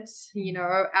connected. You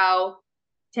know, our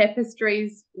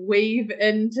tapestries weave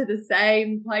into the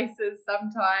same places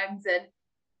sometimes, and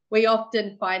we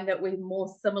often find that we're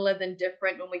more similar than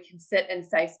different when we can sit in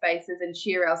safe spaces and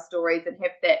share our stories and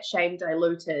have that shame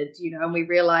diluted, you know, and we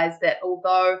realize that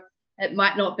although it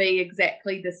might not be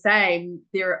exactly the same,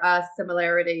 there are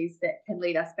similarities that can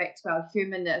lead us back to our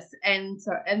humanness. And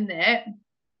so in that,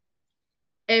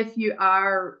 if you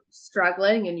are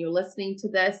struggling and you're listening to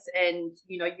this and,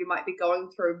 you might be going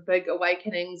through big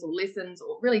awakenings or lessons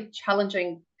or really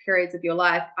challenging periods of your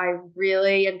life, I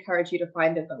really encourage you to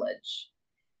find a village,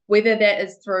 whether that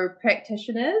is through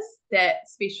practitioners that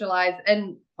specialize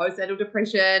in postnatal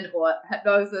depression or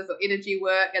hypnosis or energy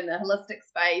work in the holistic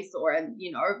space or in,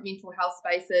 mental health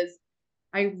spaces.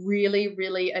 I really,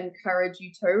 really encourage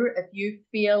you to, if you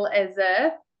feel as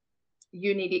if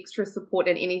you need extra support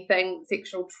in anything,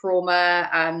 sexual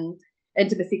trauma,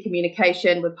 intimacy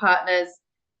communication with partners,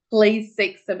 please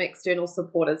seek some external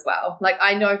support as well. Like,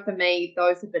 I know for me,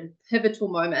 those have been pivotal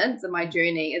moments in my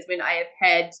journey is when I have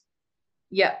had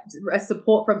a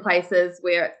support from places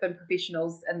where it's been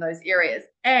professionals in those areas,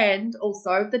 and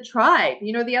also the tribe,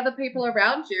 the other people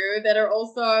around you that are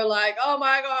also like, oh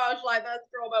my gosh, like that's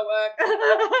trauma work.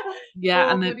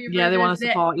 They want to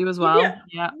support you as well.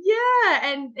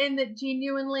 And that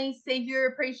genuinely see you,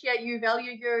 appreciate you,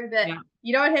 value you, that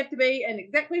you don't have to be in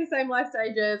exactly the same life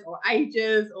stages or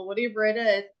ages or whatever it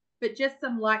is, but just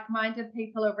some like-minded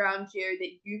people around you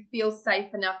that you feel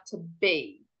safe enough to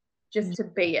be. Just to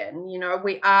be in,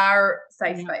 we are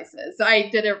safe spaces. So I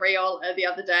did a reel the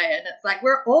other day, and it's like,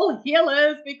 we're all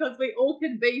healers because we all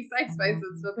can be safe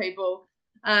spaces for people.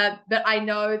 But I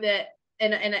know that,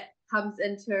 and it comes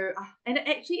into, and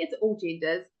it's all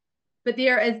genders, but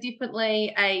there is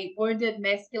definitely a wounded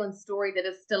masculine story that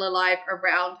is still alive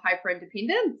around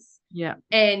hyper-independence. Yeah.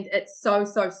 And it's so,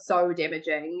 so, so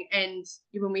damaging. And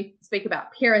when we speak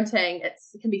about parenting, it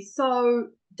can be so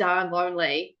darn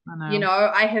lonely.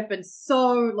 I have been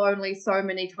so lonely so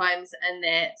many times in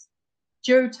that,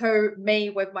 due to me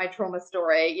with my trauma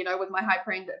story, with my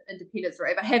hyper-independence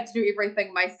story. I have to do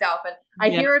everything myself. And I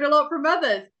hear it a lot from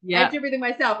others. I have to do everything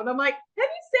myself. And I'm like, have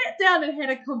you sat down and had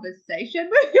a conversation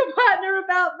with your partner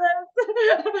about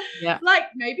this? Like,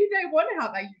 maybe they want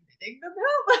help. Are you letting them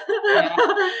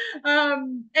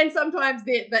help? And sometimes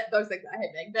those things are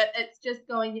happening. But it's just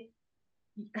going,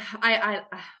 I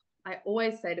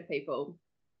always say to people,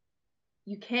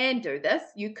 you can do this.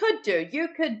 You could do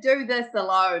this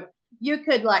alone. You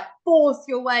could like force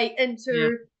your way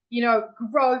into,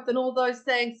 growth and all those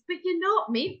things, but you're not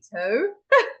meant to.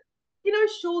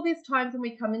 Sure, there's times when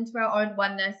we come into our own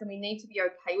oneness and we need to be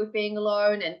okay with being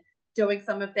alone and doing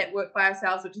some of that work by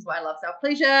ourselves, which is why I love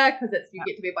self-pleasure, because it's you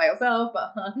get to be by yourself,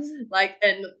 but like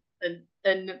in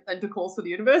intercourse with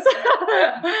the universe.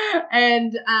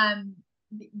 And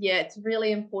it's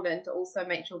really important to also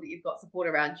make sure that you've got support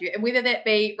around you, and whether that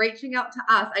be reaching out to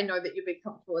us, I know that you'll be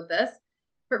comfortable with this,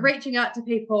 but reaching out to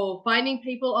people, finding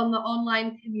people on the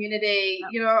online community.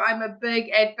 I'm a big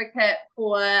advocate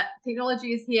for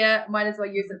technology is here, might as well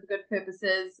use it for good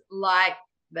purposes like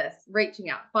this, reaching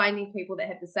out, finding people that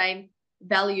have the same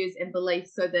values and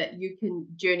beliefs so that you can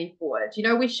journey forward.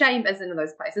 Where shame isn't in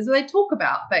those places where they talk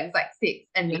about things like sex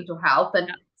and mental health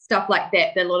and stuff like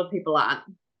that a lot of people aren't.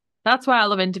 That's why I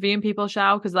love interviewing people,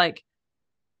 Shao, because like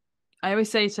I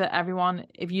always say to everyone,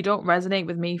 if you don't resonate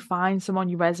with me, find someone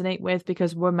you resonate with,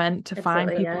 because we're meant to find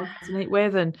people to resonate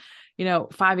with. And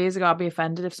 5 years ago, I'd be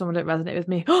offended if someone didn't resonate with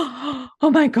me. Oh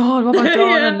my God, what have I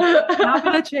done? And how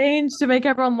can I change to make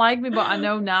everyone like me? But I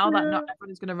know now that not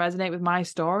everyone is going to resonate with my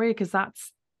story, because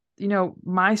that's,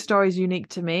 my story is unique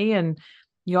to me and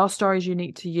your story is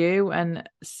unique to you, and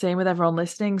same with everyone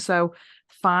listening. So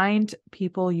find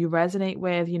people you resonate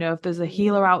with. If there's a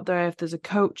healer out there, if there's a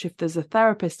coach, if there's a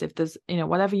therapist, if there's,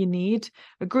 whatever you need,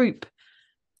 a group,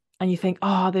 and you think,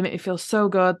 oh, they make me feel so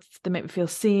good, they make me feel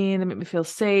seen, they make me feel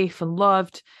safe and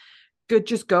loved, good,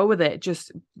 just go with it.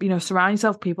 Just, surround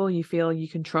yourself with people you feel you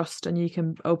can trust and you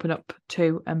can open up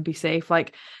to and be safe.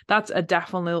 Like, that's a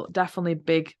definitely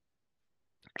big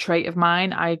trait of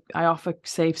mine. I offer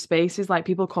safe spaces. Like,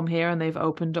 people come here and they've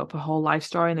opened up a whole life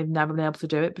story and they've never been able to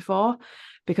do it before,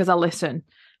 because I listen,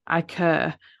 I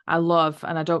care, I love,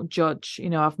 and I don't judge.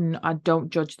 I don't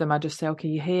judge them. I just say, okay,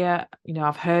 you're here,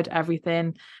 I've heard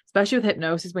everything. Especially with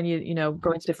hypnosis, when you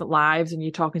go into different lives and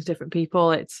you're talking to different people,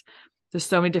 there's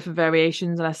so many different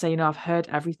variations, and I say, I've heard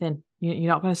everything.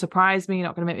 You're not going to surprise me, you're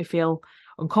not going to make me feel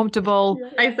uncomfortable.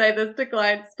 I say this to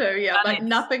clients too. Like,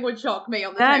 nothing would shock me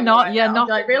on the table right now. Nothing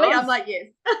like, really? Does. I'm like, yes.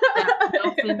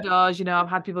 Nothing does. I've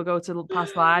had people go to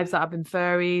past lives that have been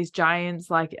fairies, giants.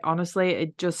 Like,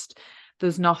 honestly,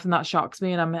 there's nothing that shocks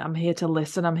me, and I'm here to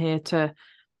listen. I'm here to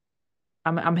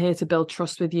build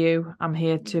trust with you. I'm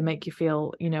here to make you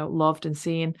feel, loved and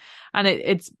seen. And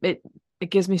it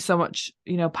gives me so much,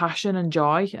 passion and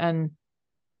joy. And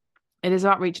it is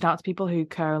about reaching out to people who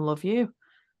care and love you.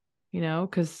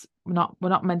 because we're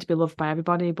not meant to be loved by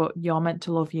everybody, but you're meant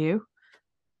to love you.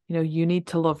 You need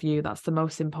to love you. That's the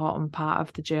most important part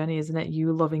of the journey, isn't it?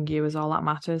 You loving you is all that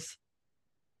matters.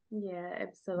 Yeah,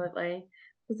 absolutely.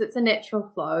 Because it's a natural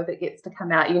flow that gets to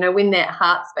come out. When that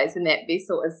heart space and that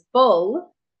vessel is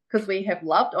full, because we have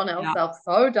loved on ourselves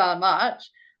so darn much,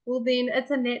 well, then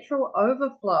it's a natural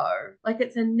overflow. Like,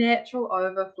 it's a natural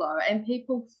overflow, and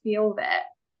people feel that.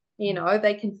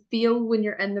 They can feel when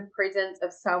you're in the presence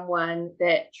of someone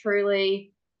that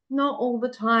truly, not all the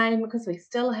time, because we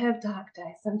still have dark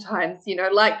days sometimes,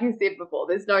 like you said before,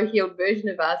 there's no healed version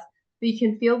of us, but you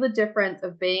can feel the difference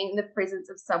of being in the presence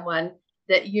of someone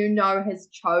that has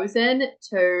chosen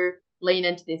to lean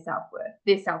into their self-worth,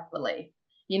 their self-belief,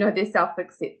 their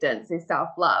self-acceptance, their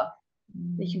self-love.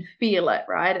 You can feel it,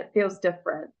 right? It feels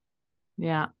different.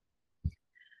 Yeah.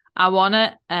 I want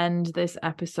to end this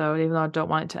episode, even though I don't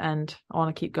want it to end. I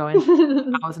want to keep going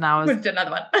hours and hours. We'll do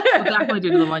another one. We'll definitely do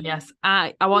another one, yes.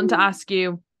 I want to ask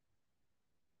you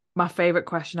my favorite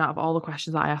question out of all the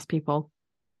questions that I ask people.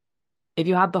 If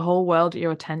you had the whole world at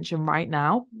your attention right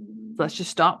now, let's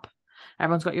just stop.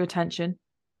 Everyone's got your attention.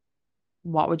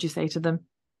 What would you say to them?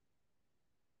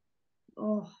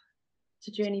 Oh,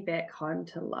 to journey back home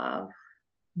to love.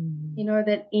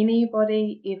 That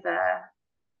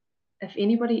if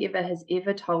anybody ever has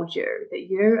ever told you that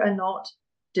you are not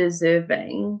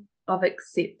deserving of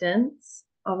acceptance,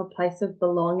 of a place of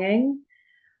belonging,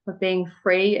 of being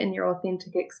free in your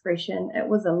authentic expression, it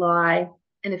was a lie.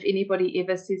 And if anybody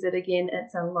ever says it again,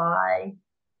 it's a lie.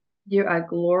 You are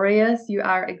glorious. You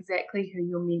are exactly who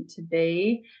you're meant to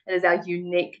be. It is our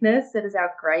uniqueness. It is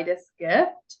our greatest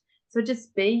gift. So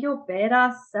just be your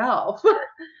badass self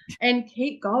and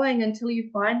keep going until you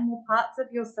find more parts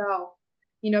of yourself,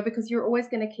 because you're always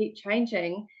going to keep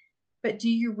changing. But do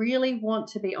you really want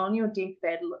to be on your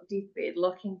deathbed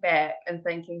looking back and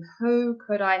thinking, who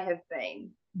could I have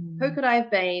been? Who could I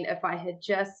have been if I had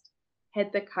just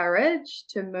had the courage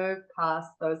to move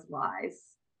past those lies?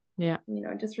 Yeah.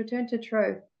 Just return to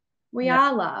truth. We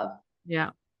are love.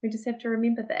 Yeah. We just have to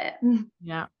remember that.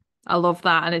 Yeah. I love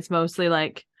that. And it's mostly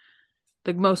like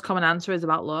the most common answer is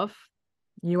about love.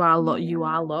 You are you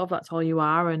are love. That's all you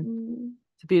are. And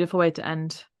it's a beautiful way to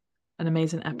end an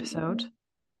amazing episode.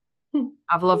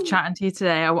 I've loved chatting to you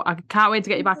today. I can't wait to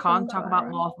get you back on, talk about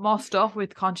more stuff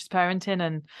with conscious parenting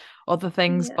and other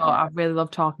things. But I've really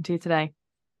loved talking to you today.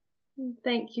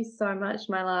 Thank you so much,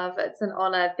 my love. It's an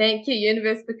honor. Thank you,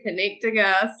 universe, for connecting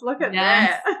us. Look at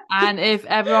that. And if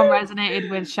everyone resonated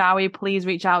with Choiwee, please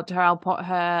reach out to her. I'll put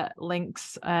her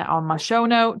links on my show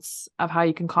notes of how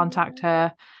you can contact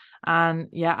her. And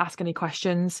ask any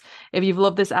questions. If you've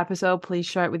loved this episode, please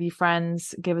share it with your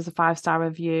friends, give us a 5-star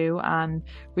review, and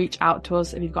reach out to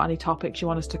us if you've got any topics you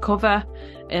want us to cover,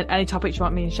 any topics you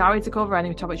want me and Choiwee to cover,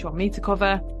 any topics you want me to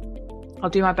cover.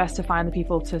 I'll do my best to find the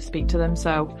people to speak to them.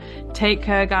 So take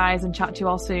care, guys, and chat to you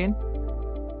all soon.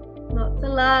 Lots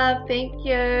of love. Thank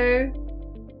you.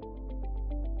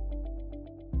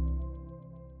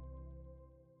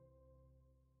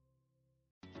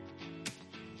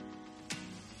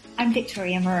 I'm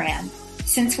Victoria Moran.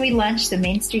 Since we launched the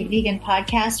Main Street Vegan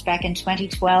podcast back in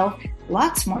 2012,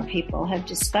 lots more people have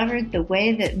discovered the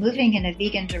way that moving in a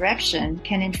vegan direction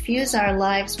can infuse our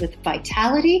lives with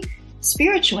vitality,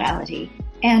 spirituality,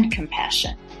 and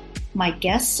compassion. My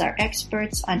guests are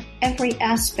experts on every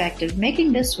aspect of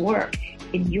making this work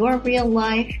in your real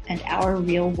life and our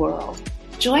real world.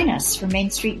 Join us for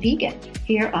Main Street Vegan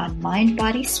here on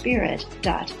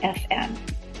mindbodyspirit.fm.